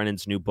Charlie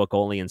Brennan's new book,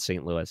 Only in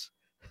St. Louis.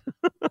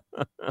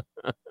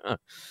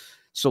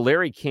 So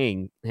Larry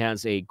King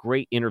has a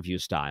great interview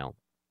style.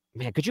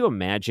 Man, could you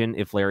imagine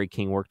if Larry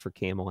King worked for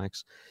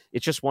KMOX?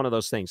 It's just one of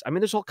those things. I mean,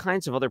 there's all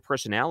kinds of other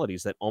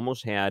personalities that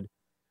almost had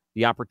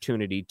the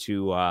opportunity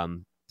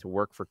to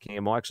work for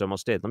KMOX,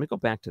 almost did. Let me go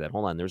back to that.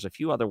 Hold on. There's a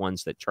few other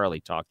ones that Charlie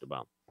talked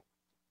about.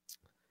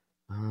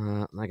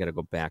 I got to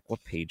go back.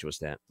 What page was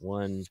that?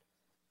 I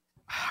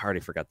already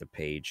forgot the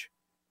page.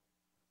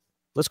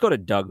 Let's go to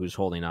Doug, who's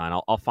holding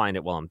on. I'll find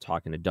it while I'm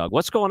talking to Doug.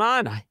 What's going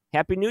on?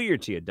 Happy New Year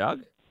to you,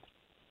 Doug.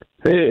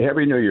 Hey,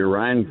 Happy New Year,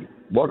 Ryan.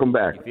 Welcome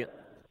back. You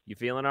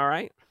feeling all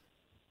right?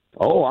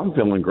 Oh, I'm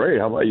feeling great.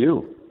 How about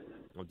you?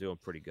 I'm doing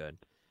pretty good.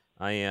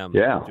 I am.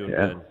 Yeah, doing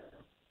good.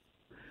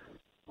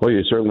 Well,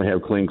 you certainly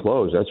have clean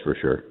clothes, that's for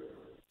sure.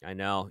 I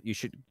know. You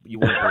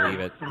wouldn't believe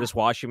it. This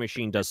washing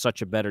machine does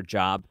such a better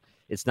job.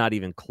 It's not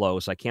even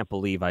close. I can't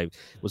believe I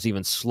was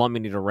even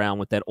slumming it around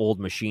with that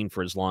old machine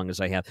for as long as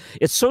I have.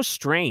 It's so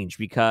strange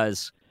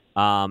because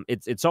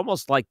it's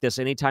almost like this.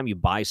 Anytime you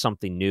buy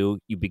something new,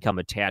 you become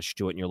attached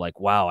to it, and you're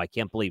like, wow, I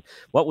can't believe,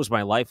 what was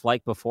my life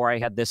like before I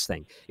had this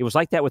thing? It was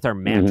like that with our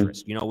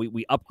mattress. Mm-hmm.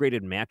 We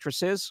upgraded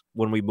mattresses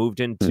when we moved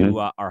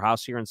into our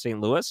house here in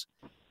St. Louis.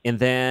 And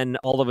then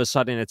all of a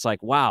sudden it's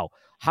like, wow,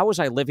 how was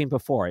I living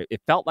before? It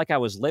felt like I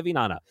was living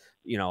on a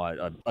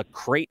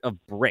crate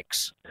of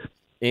bricks.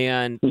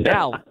 And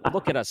now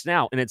look at us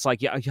now. And it's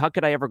like, yeah, how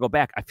could I ever go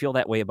back? I feel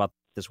that way about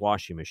this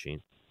washing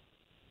machine.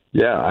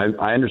 Yeah,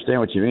 I understand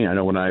what you mean. I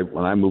know when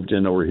I moved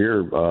in over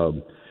here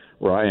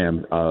where I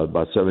am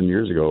about 7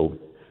 years ago,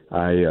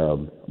 I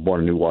bought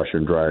a new washer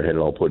and dryer, had it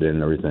all put in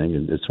and everything.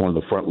 And it's one of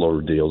the front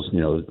loader deals,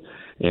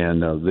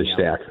 and they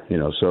stack,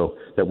 so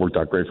that worked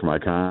out great for my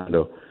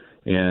condo.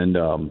 And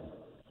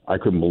I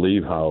couldn't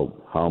believe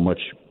how much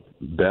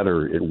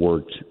better it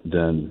worked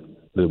than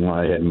the one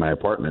I had in my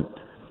apartment,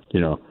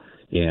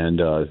 and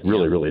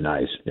really, really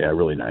nice. Yeah,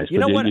 really nice.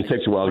 But it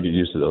takes a while to get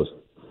used to those.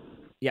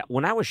 Yeah,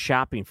 when I was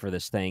shopping for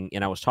this thing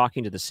and I was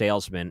talking to the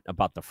salesman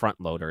about the front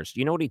loaders,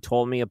 you know what he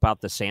told me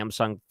about the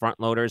Samsung front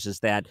loaders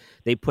is that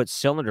they put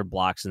cylinder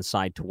blocks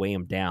inside to weigh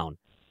them down.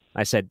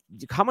 I said,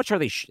 how much are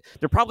they?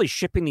 They're probably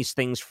shipping these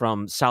things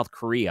from South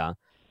Korea.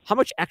 How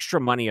much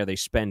extra money are they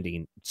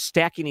spending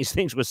stacking these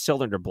things with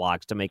cylinder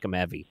blocks to make them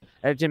heavy?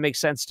 That didn't make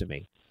sense to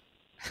me.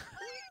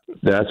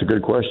 That's a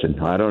good question.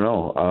 I don't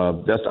know.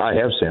 I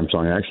have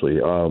Samsung actually,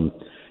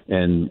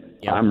 and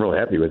I'm real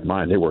happy with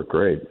mine. They work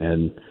great.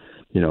 And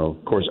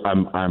of course,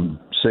 I'm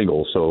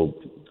single, so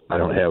I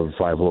don't have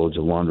 5 loads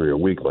of laundry a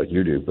week like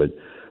you do. But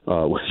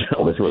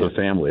with a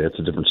family, it's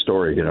a different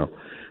story.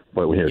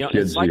 But when you have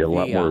kids, you get a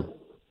lot more.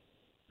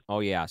 Oh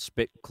yeah,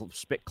 spit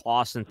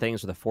cloths and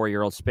things with a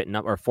 4-year-old spitting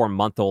up, or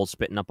 4-month-old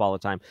spitting up all the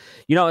time.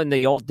 In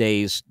the old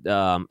days,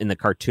 in the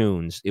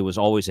cartoons, it was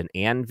always an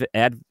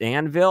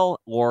anvil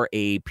or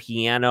a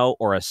piano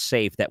or a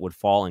safe that would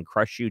fall and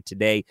crush you.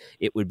 Today,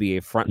 it would be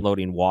a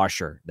front-loading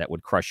washer that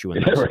would crush you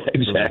in those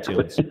exactly.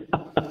 cartoons.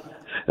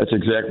 That's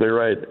exactly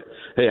right.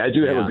 Hey, I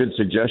do have a good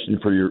suggestion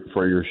for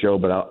your show,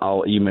 but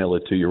I'll email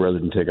it to you rather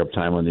than take up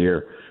time on the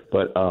air.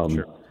 But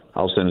Sure.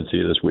 I'll send it to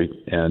you this week,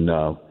 and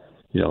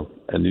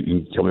and you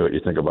can tell me what you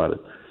think about it.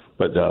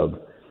 But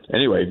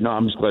anyway, no,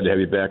 I'm just glad to have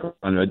you back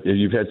on.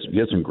 You had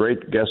some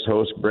great guest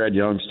hosts. Brad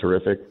Young's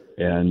terrific,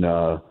 and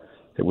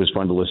it was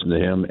fun to listen to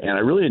him. And I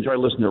really enjoyed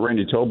listening to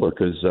Randy Toba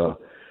because,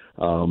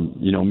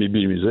 me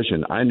being a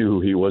musician, I knew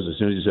who he was as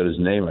soon as he said his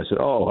name. I said,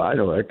 "Oh, I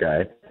know that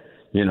guy,"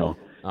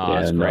 Oh,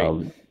 that's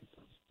great.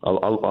 A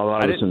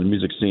lot of us in the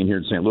music scene here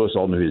in St. Louis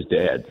all knew his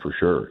dad for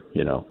sure.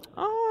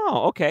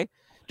 Oh, okay.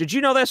 Did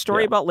you know that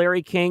story about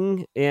Larry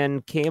King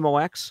in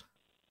KMOX?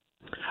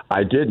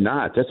 I did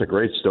not. That's a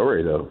great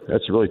story, though.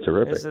 That's really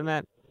terrific. Isn't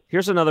that?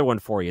 Here's another one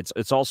for you.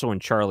 It's also in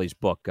Charlie's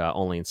book,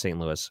 Only in St.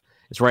 Louis.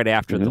 It's right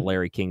after the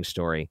Larry King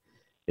story.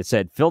 It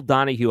said, Phil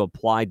Donahue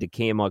applied to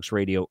KMOX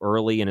radio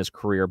early in his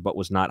career, but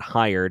was not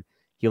hired.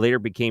 He later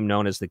became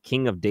known as the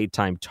king of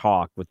daytime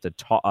talk with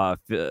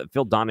the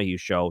Phil Donahue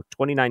Show,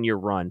 29-year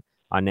run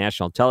on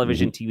national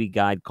television. TV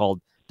Guide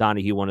called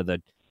Donahue one of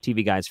the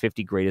TV Guide's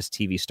 50 greatest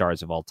TV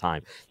stars of all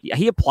time.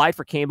 He applied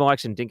for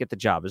KMOX and didn't get the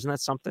job. Isn't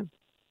that something?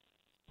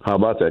 How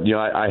about that?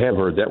 I have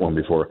heard that one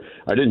before.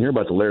 I didn't hear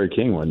about the Larry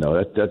King one,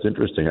 though. That's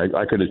interesting.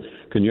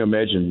 Can you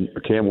imagine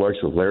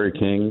KMOX with Larry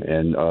King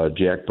and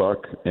Jack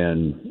Buck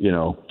and,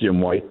 Jim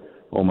White?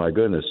 Oh, my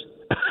goodness.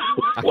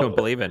 I couldn't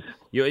believe it.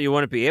 You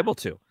wouldn't be able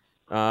to.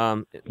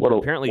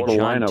 Apparently,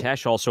 John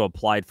Tesh also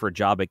applied for a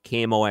job at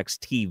KMOX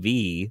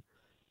TV.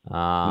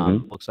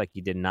 Looks like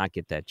he did not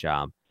get that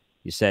job.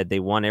 He said they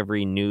won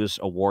every news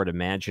award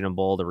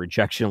imaginable. The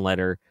rejection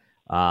letter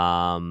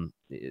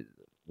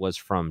was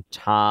from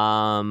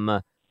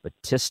Tom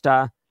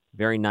Batista.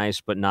 Very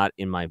nice, but not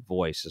in my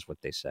voice, is what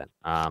they said.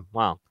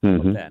 Wow.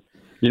 That.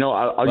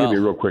 I'll give you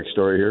a real quick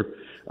story here.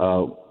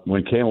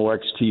 When KMOX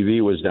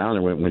TV was down,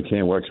 and when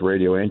KMOX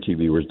radio and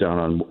TV was down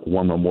on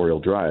One Memorial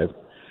Drive,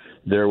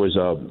 there was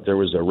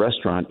a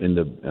restaurant in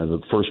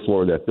the first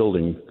floor of that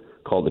building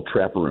called the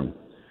Trap Room,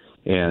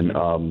 and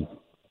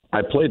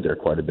I played there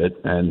quite a bit.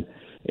 And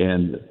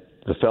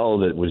the fellow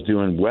that was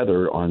doing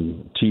weather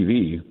on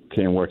TV,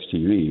 KMOX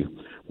TV,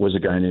 was a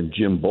guy named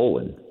Jim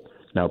Bolin.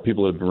 Now,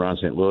 people that have been around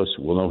St. Louis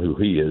will know who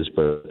he is,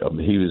 but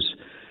he was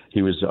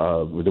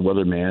the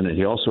weatherman, and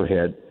he also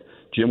had.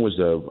 Jim was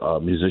a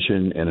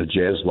musician and a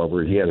jazz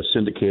lover. He had a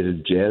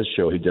syndicated jazz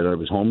show he did out of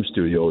his home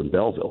studio in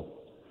Belleville.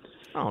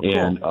 Oh, cool.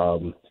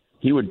 And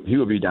he would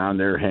be down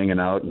there hanging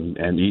out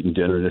and eating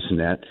dinner, this and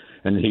that.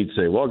 And he'd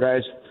say, "Well,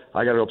 guys,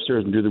 I got to go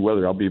upstairs and do the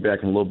weather. I'll be back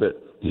in a little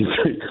bit."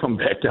 He'd come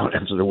back down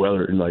after the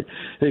weather and like,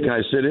 "Hey, can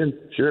I sit in?"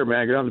 "Sure,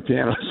 man. Get on the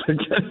piano."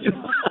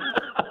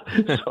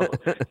 So,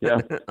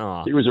 yeah,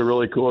 he was a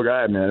really cool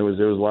guy, man. It was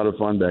a lot of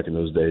fun back in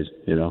those days,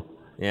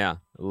 Yeah,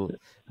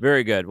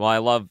 very good. Well, I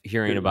love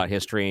hearing about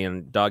history,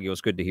 and Doug, it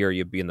was good to hear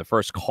you being the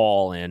first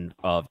call in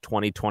of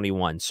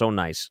 2021. So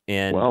nice.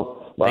 And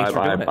thanks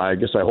for doing it. I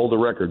guess I hold the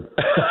record.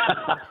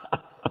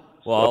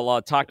 Well,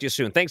 I'll talk to you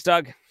soon. Thanks,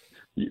 Doug.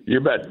 You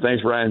bet.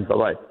 Thanks, Ryan.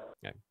 Bye-bye.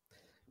 Okay.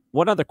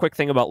 One other quick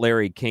thing about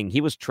Larry King.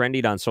 He was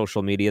trending on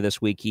social media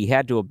this week. He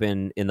had to have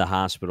been in the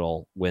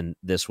hospital when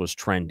this was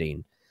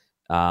trending.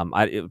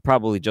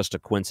 Probably just a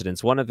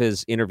coincidence. One of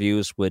his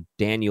interviews with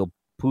Daniel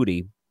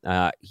Pudi,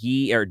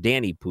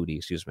 Danny Pudi,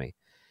 excuse me.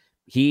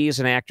 He's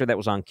an actor that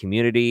was on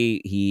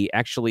Community. He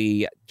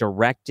actually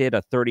directed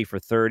a 30 for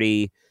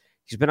 30.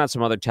 He's been on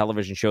some other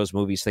television shows,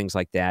 movies, things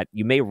like that.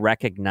 You may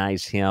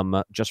recognize him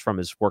just from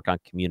his work on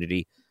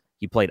Community.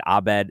 He played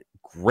Abed,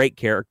 great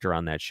character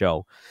on that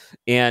show.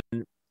 And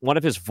one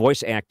of his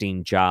voice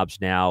acting jobs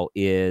now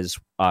is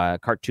a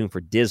cartoon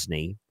for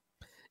Disney.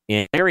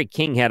 And Larry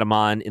King had him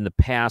on in the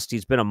past.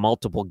 He's been a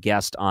multiple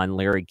guest on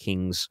Larry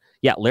King's.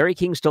 Yeah, Larry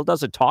King still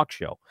does a talk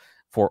show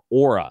for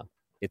Aura.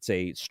 It's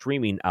a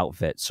streaming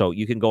outfit. So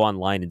you can go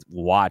online and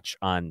watch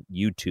on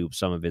YouTube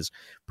some of his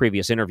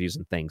previous interviews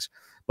and things.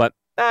 But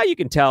you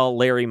can tell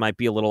Larry might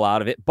be a little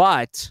out of it.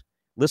 But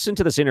listen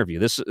to this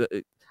interview.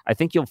 I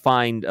think you'll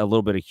find a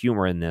little bit of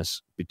humor in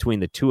this between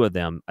the two of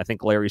them. I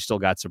think Larry's still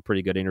got some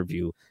pretty good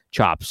interview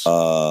chops.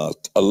 A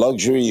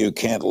luxury you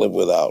can't live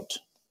without.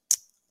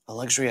 A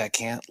luxury I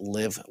can't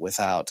live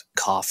without.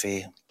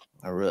 Coffee.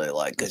 I really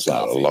like good coffee. It's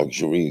not a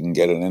luxury. You can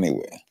get it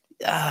anywhere.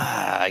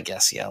 I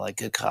guess, yeah, I like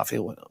good coffee.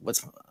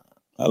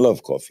 I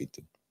love coffee,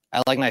 too.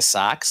 I like nice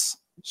socks.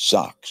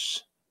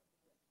 Socks.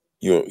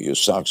 Your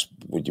socks,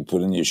 would you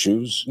put in your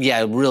shoes? Yeah,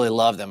 I really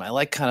love them. I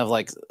like kind of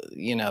like,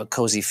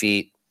 cozy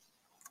feet.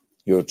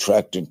 You're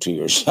attracted to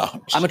your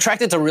socks. I'm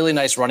attracted to really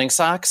nice running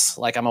socks.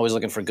 Like, I'm always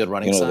looking for good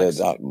running socks.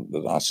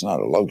 That's not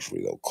a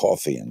luxury, though.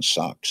 Coffee and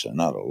socks are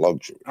not a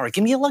luxury. All right,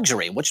 give me a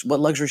luxury. What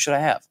luxury should I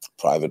have?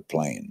 Private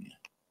plane.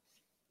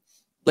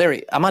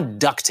 Larry, I'm on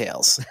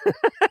DuckTales.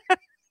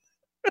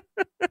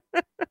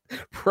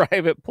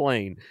 Private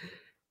Plane.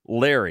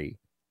 Larry,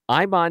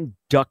 I'm on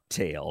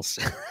DuckTales.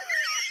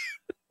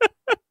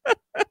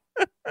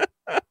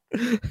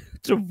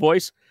 To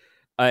voice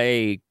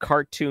a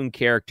cartoon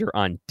character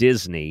on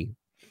Disney,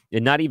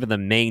 and not even the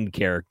main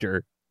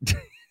character.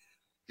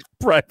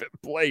 Private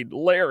Plane.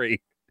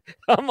 Larry,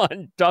 I'm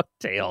on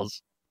DuckTales.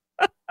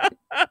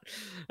 All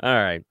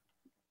right.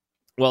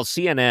 Well,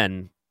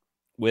 CNN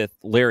with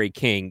Larry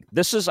King.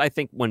 This is, I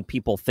think, when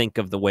people think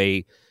of the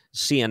way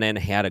CNN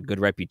had a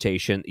good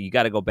reputation, you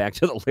got to go back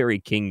to the Larry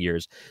King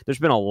years. There's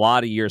been a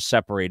lot of years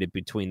separated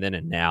between then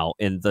and now,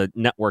 and the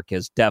network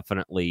is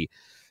definitely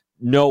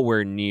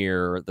nowhere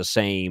near the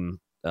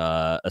same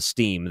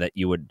esteem that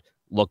you would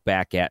look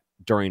back at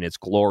during its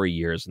glory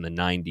years in the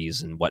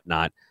 90s and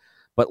whatnot.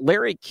 But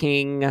Larry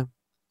King,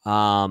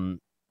 when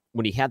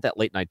he had that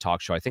late night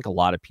talk show, I think a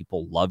lot of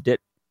people loved it.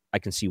 I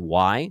can see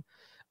why.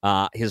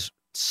 His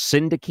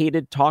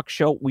syndicated talk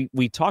show,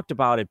 we talked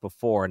about it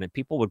before, and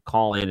people would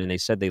call in and they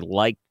said they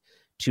liked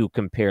to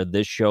compare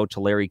this show to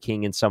Larry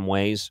King in some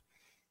ways.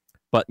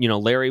 But,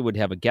 Larry would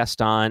have a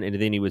guest on,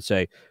 and then he would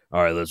say,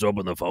 all right, let's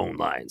open the phone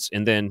lines.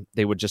 And then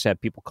they would just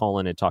have people call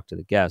in and talk to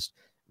the guest.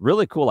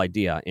 Really cool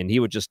idea. And he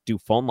would just do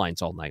phone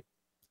lines all night.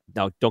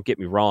 Now, don't get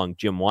me wrong,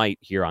 Jim White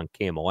here on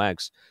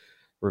KMOX,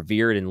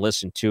 revered and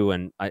listened to,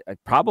 and I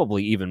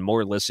probably even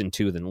more listened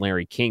to than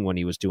Larry King when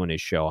he was doing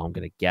his show. I'm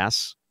going to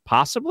guess.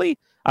 Possibly.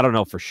 I don't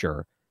know for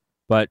sure.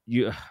 But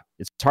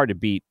it's hard to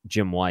beat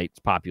Jim White's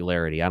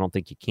popularity. I don't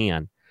think you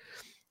can.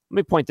 Let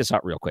me point this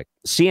out real quick.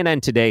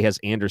 CNN today has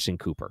Anderson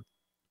Cooper.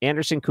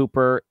 Anderson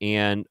Cooper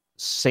and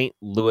St.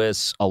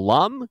 Louis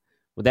alum.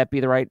 Would that be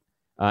the right?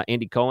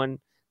 Andy Cohen,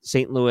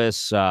 St.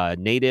 Louis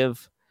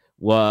native.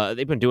 Well,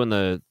 they've been doing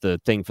the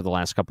thing for the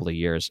last couple of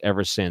years,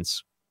 ever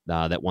since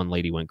that one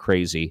lady went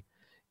crazy.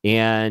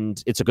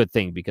 And it's a good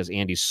thing because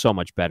Andy's so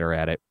much better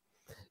at it.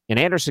 And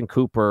Anderson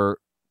Cooper,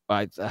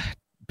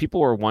 people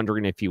were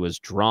wondering if he was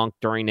drunk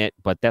during it,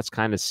 but that's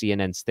kind of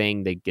CNN's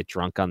thing. They get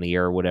drunk on the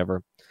air or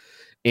whatever.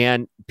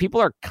 And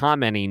people are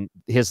commenting,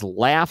 his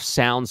laugh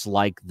sounds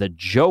like the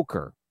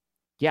Joker.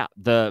 Yeah,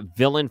 the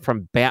villain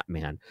from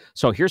Batman.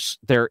 So here's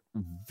their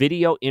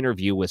video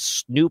interview with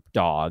Snoop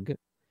Dogg.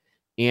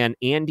 And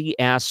Andy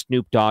asked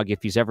Snoop Dogg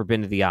if he's ever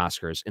been to the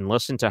Oscars. And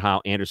listen to how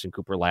Anderson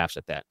Cooper laughs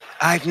at that.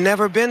 I've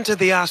never been to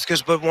the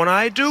Oscars, but when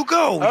I do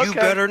go, okay, you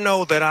better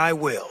know that I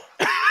will.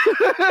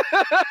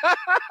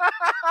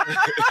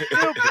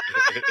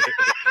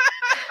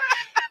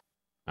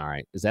 All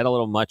right. Is that a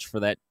little much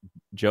for that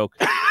joke?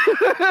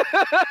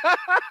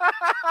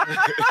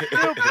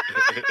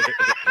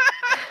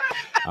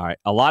 All right.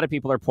 A lot of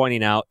people are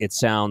pointing out it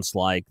sounds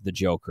like the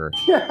Joker.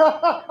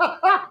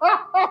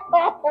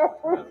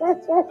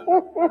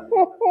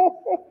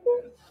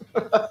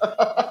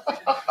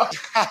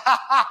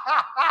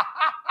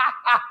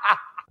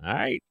 All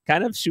right.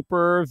 Kind of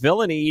super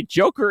villainy,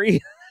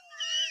 jokery.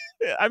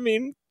 I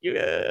mean,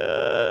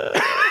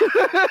 it's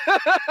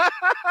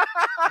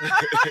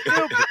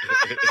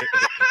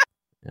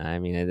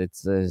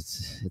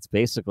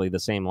basically the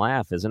same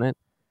laugh, isn't it?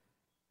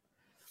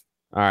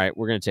 All right,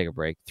 we're going to take a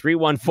break.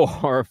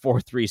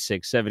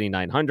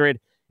 314-436-7900.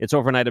 It's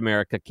Overnight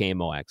America,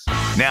 KMOX.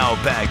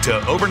 Now back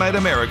to Overnight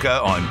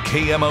America on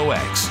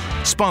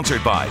KMOX.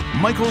 Sponsored by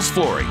Michael's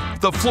Flooring,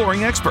 the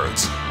flooring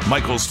experts.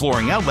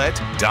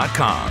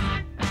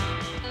 MichaelsFlooringOutlet.com.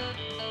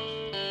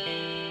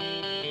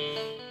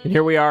 And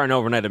here we are in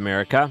Overnight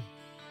America.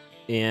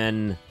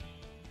 In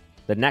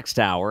the next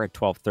hour at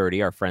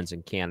 12:30, our friends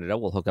in Canada,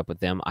 we'll hook up with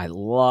them. I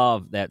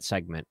love that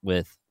segment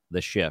with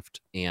The Shift,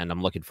 and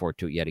I'm looking forward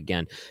to it yet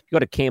again. If you go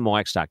to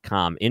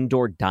KMOX.com,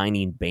 indoor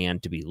dining ban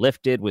to be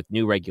lifted with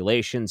new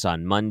regulations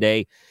on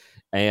Monday.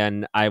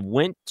 And I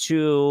went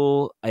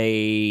to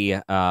a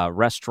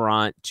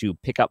restaurant to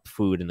pick up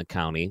food in the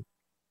county. It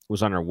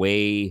was on our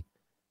way,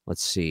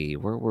 let's see,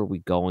 where were we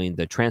going?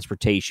 The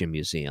Transportation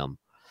Museum.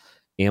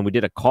 And we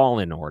did a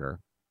call-in order.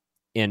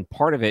 And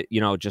part of it,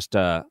 just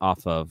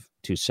off of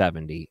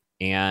 270.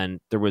 And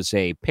there was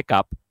a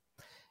pickup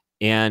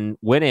and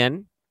went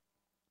in.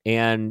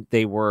 And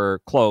they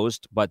were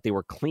closed, but they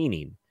were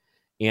cleaning.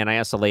 And I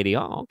asked the lady,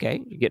 oh,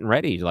 okay, you're getting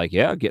ready? You're like,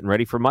 yeah, getting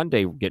ready for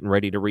Monday, getting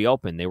ready to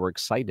reopen. They were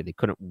excited. They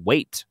couldn't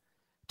wait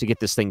to get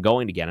this thing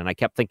going again. And I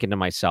kept thinking to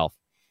myself,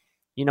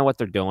 you know what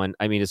they're doing?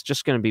 I mean, it's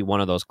just going to be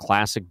one of those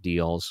classic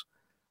deals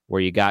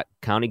where you got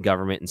county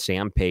government and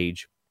Sam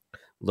Page,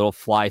 little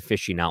fly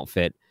fishing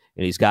outfit,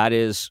 and he's got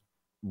his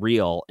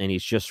reel, and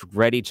he's just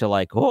ready to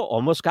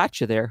almost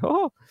got you there.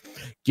 Oh,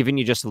 giving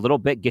you just a little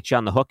bit, get you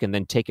on the hook, and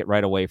then take it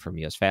right away from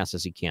you as fast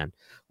as he can.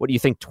 What do you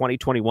think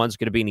 2021 is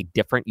going to be any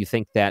different? You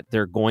think that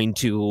they're going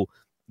to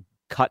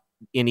cut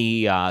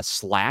any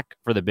slack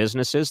for the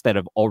businesses that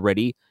have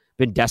already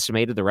been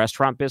decimated, the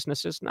restaurant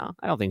businesses? No,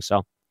 I don't think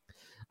so.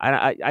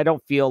 I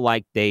don't feel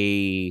like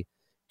they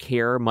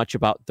care much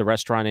about the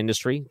restaurant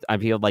industry. I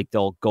feel like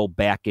they'll go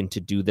back in to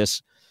do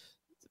this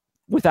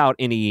without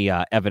any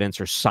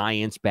evidence or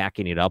science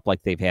backing it up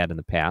like they've had in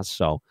the past.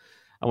 So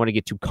I want to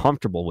get too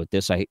comfortable with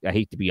this. I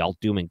hate to be all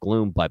doom and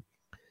gloom, but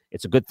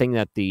it's a good thing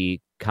that the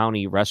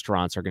county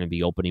restaurants are going to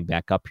be opening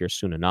back up here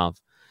soon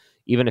enough.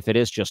 even if it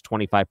is just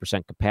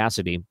 25%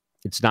 capacity,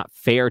 it's not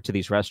fair to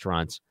these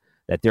restaurants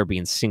that they're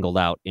being singled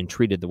out and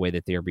treated the way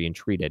that they're being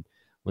treated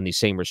when these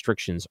same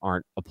restrictions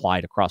aren't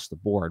applied across the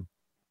board.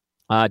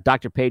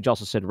 Dr. Page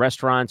also said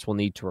restaurants will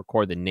need to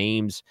record the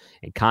names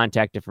and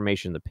contact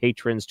information of the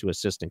patrons to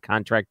assist in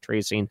contact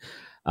tracing.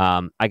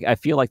 I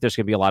feel like there's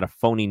going to be a lot of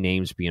phony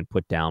names being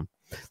put down.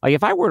 Like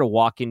if I were to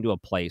walk into a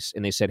place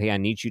and they said, hey, I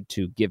need you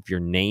to give your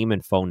name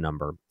and phone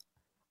number,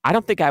 I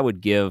don't think I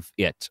would give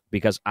it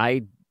because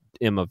I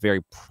am a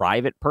very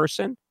private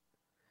person.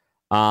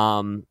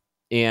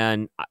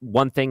 And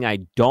one thing I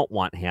don't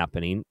want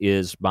happening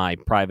is my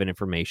private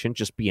information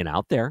just being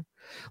out there.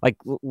 Like,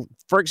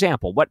 for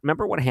example,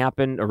 remember what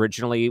happened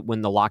originally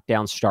when the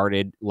lockdown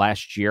started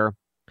last year?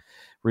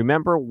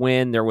 Remember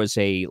when there was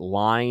a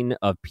line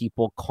of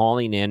people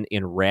calling in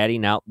and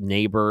ratting out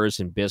neighbors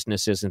and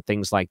businesses and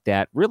things like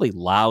that? Really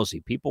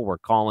lousy. People were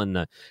calling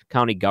the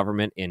county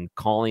government and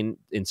calling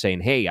and saying,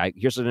 hey,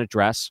 here's an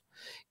address.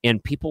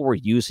 And people were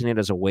using it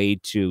as a way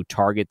to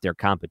target their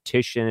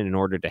competition in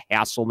order to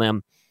hassle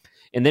them.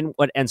 And then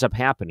what ends up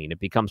happening, it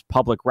becomes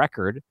public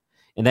record.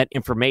 And that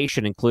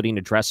information, including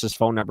addresses,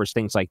 phone numbers,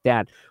 things like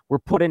that, were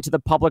put into the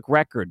public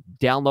record,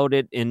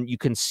 downloaded, and you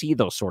can see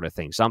those sort of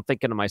things. So I'm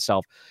thinking to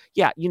myself,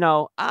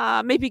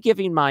 maybe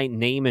giving my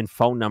name and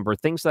phone number,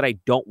 things that I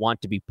don't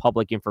want to be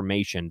public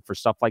information for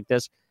stuff like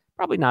this,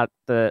 probably not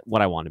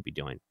what I want to be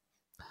doing.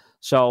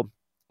 So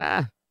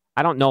I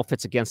don't know if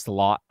it's against the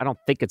law. I don't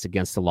think it's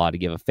against the law to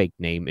give a fake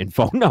name and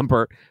phone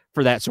number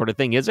for that sort of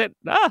thing, is it?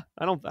 I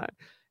don't.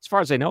 As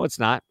far as I know, it's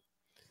not.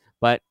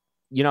 But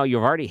you've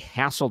already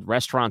hassled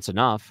restaurants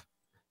enough.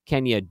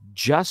 Can you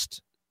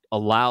just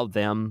allow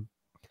them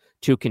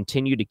to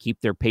continue to keep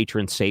their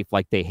patrons safe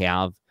like they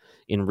have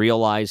and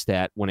realize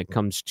that when it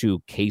comes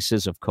to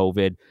cases of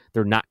COVID,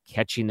 they're not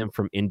catching them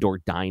from indoor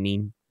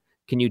dining?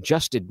 Can you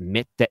just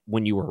admit that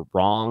when you were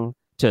wrong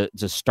to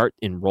start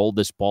and roll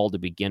this ball to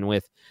begin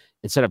with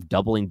instead of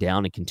doubling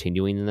down and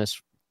continuing in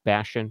this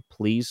fashion,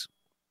 please?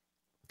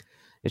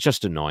 It's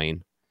just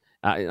annoying.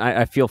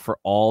 I feel for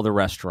all the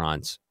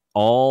restaurants,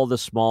 all the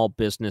small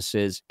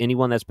businesses,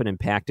 anyone that's been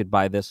impacted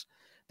by this.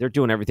 They're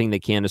doing everything they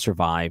can to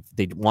survive.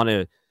 They want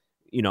to,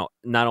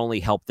 not only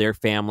help their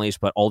families,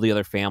 but all the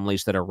other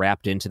families that are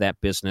wrapped into that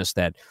business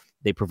that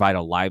they provide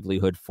a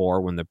livelihood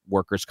for when the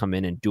workers come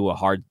in and do a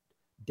hard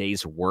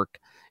day's work.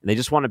 And they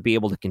just want to be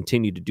able to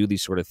continue to do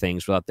these sort of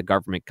things without the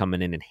government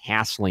coming in and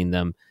hassling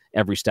them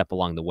every step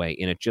along the way.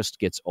 And it just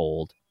gets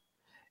old.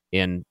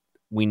 And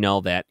we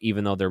know that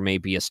even though there may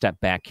be a step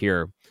back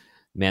here,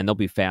 man, they'll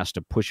be fast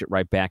to push it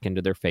right back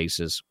into their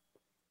faces.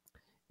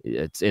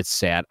 It's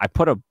sad. I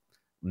put a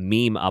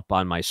meme up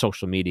on my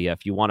social media.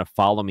 If you want to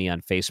follow me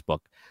on Facebook,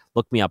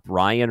 look me up,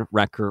 Ryan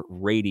Wrecker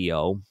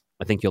Radio.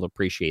 I think you'll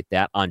appreciate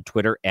that. On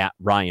Twitter, at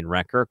Ryan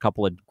Wrecker. A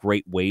couple of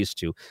great ways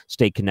to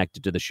stay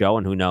connected to the show.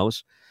 And who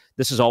knows,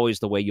 this is always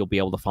the way you'll be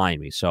able to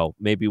find me. So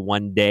maybe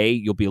one day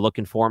you'll be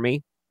looking for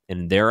me.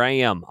 And there I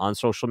am on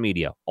social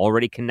media,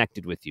 already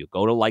connected with you.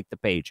 Go to like the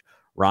page.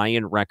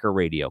 Ryan Wrecker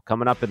Radio.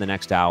 Coming up in the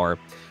next hour,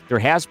 there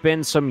has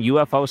been some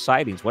UFO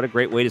sightings. What a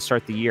great way to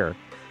start the year.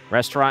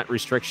 Restaurant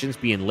restrictions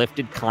being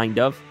lifted, kind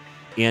of,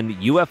 and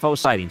UFO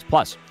sightings.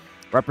 Plus,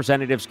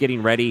 representatives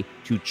getting ready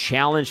to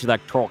challenge the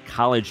Electoral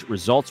College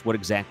results. What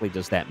exactly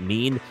does that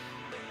mean?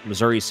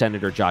 Missouri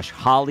Senator Josh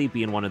Hawley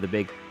being one of the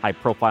big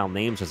high-profile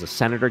names as a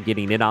senator,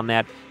 getting in on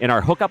that. And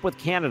our hookup with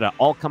Canada,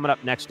 all coming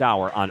up next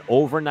hour on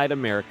Overnight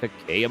America,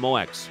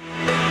 KMOX.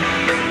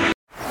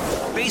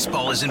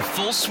 Baseball is in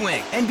full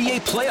swing.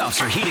 NBA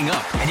playoffs are heating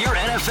up, and your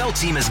NFL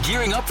team is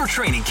gearing up for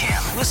training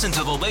camp. Listen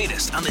to the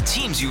latest on the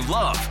teams you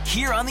love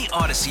here on the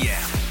Odyssey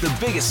app. The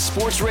biggest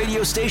sports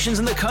radio stations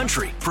in the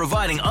country,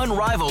 providing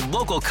unrivaled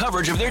local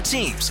coverage of their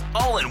teams,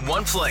 all in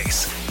one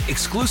place.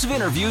 Exclusive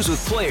interviews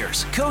with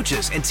players,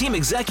 coaches, and team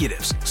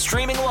executives,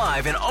 streaming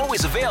live and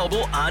always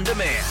available on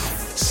demand.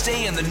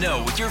 Stay in the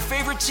know with your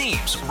favorite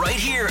teams right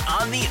here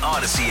on the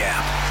Odyssey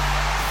app.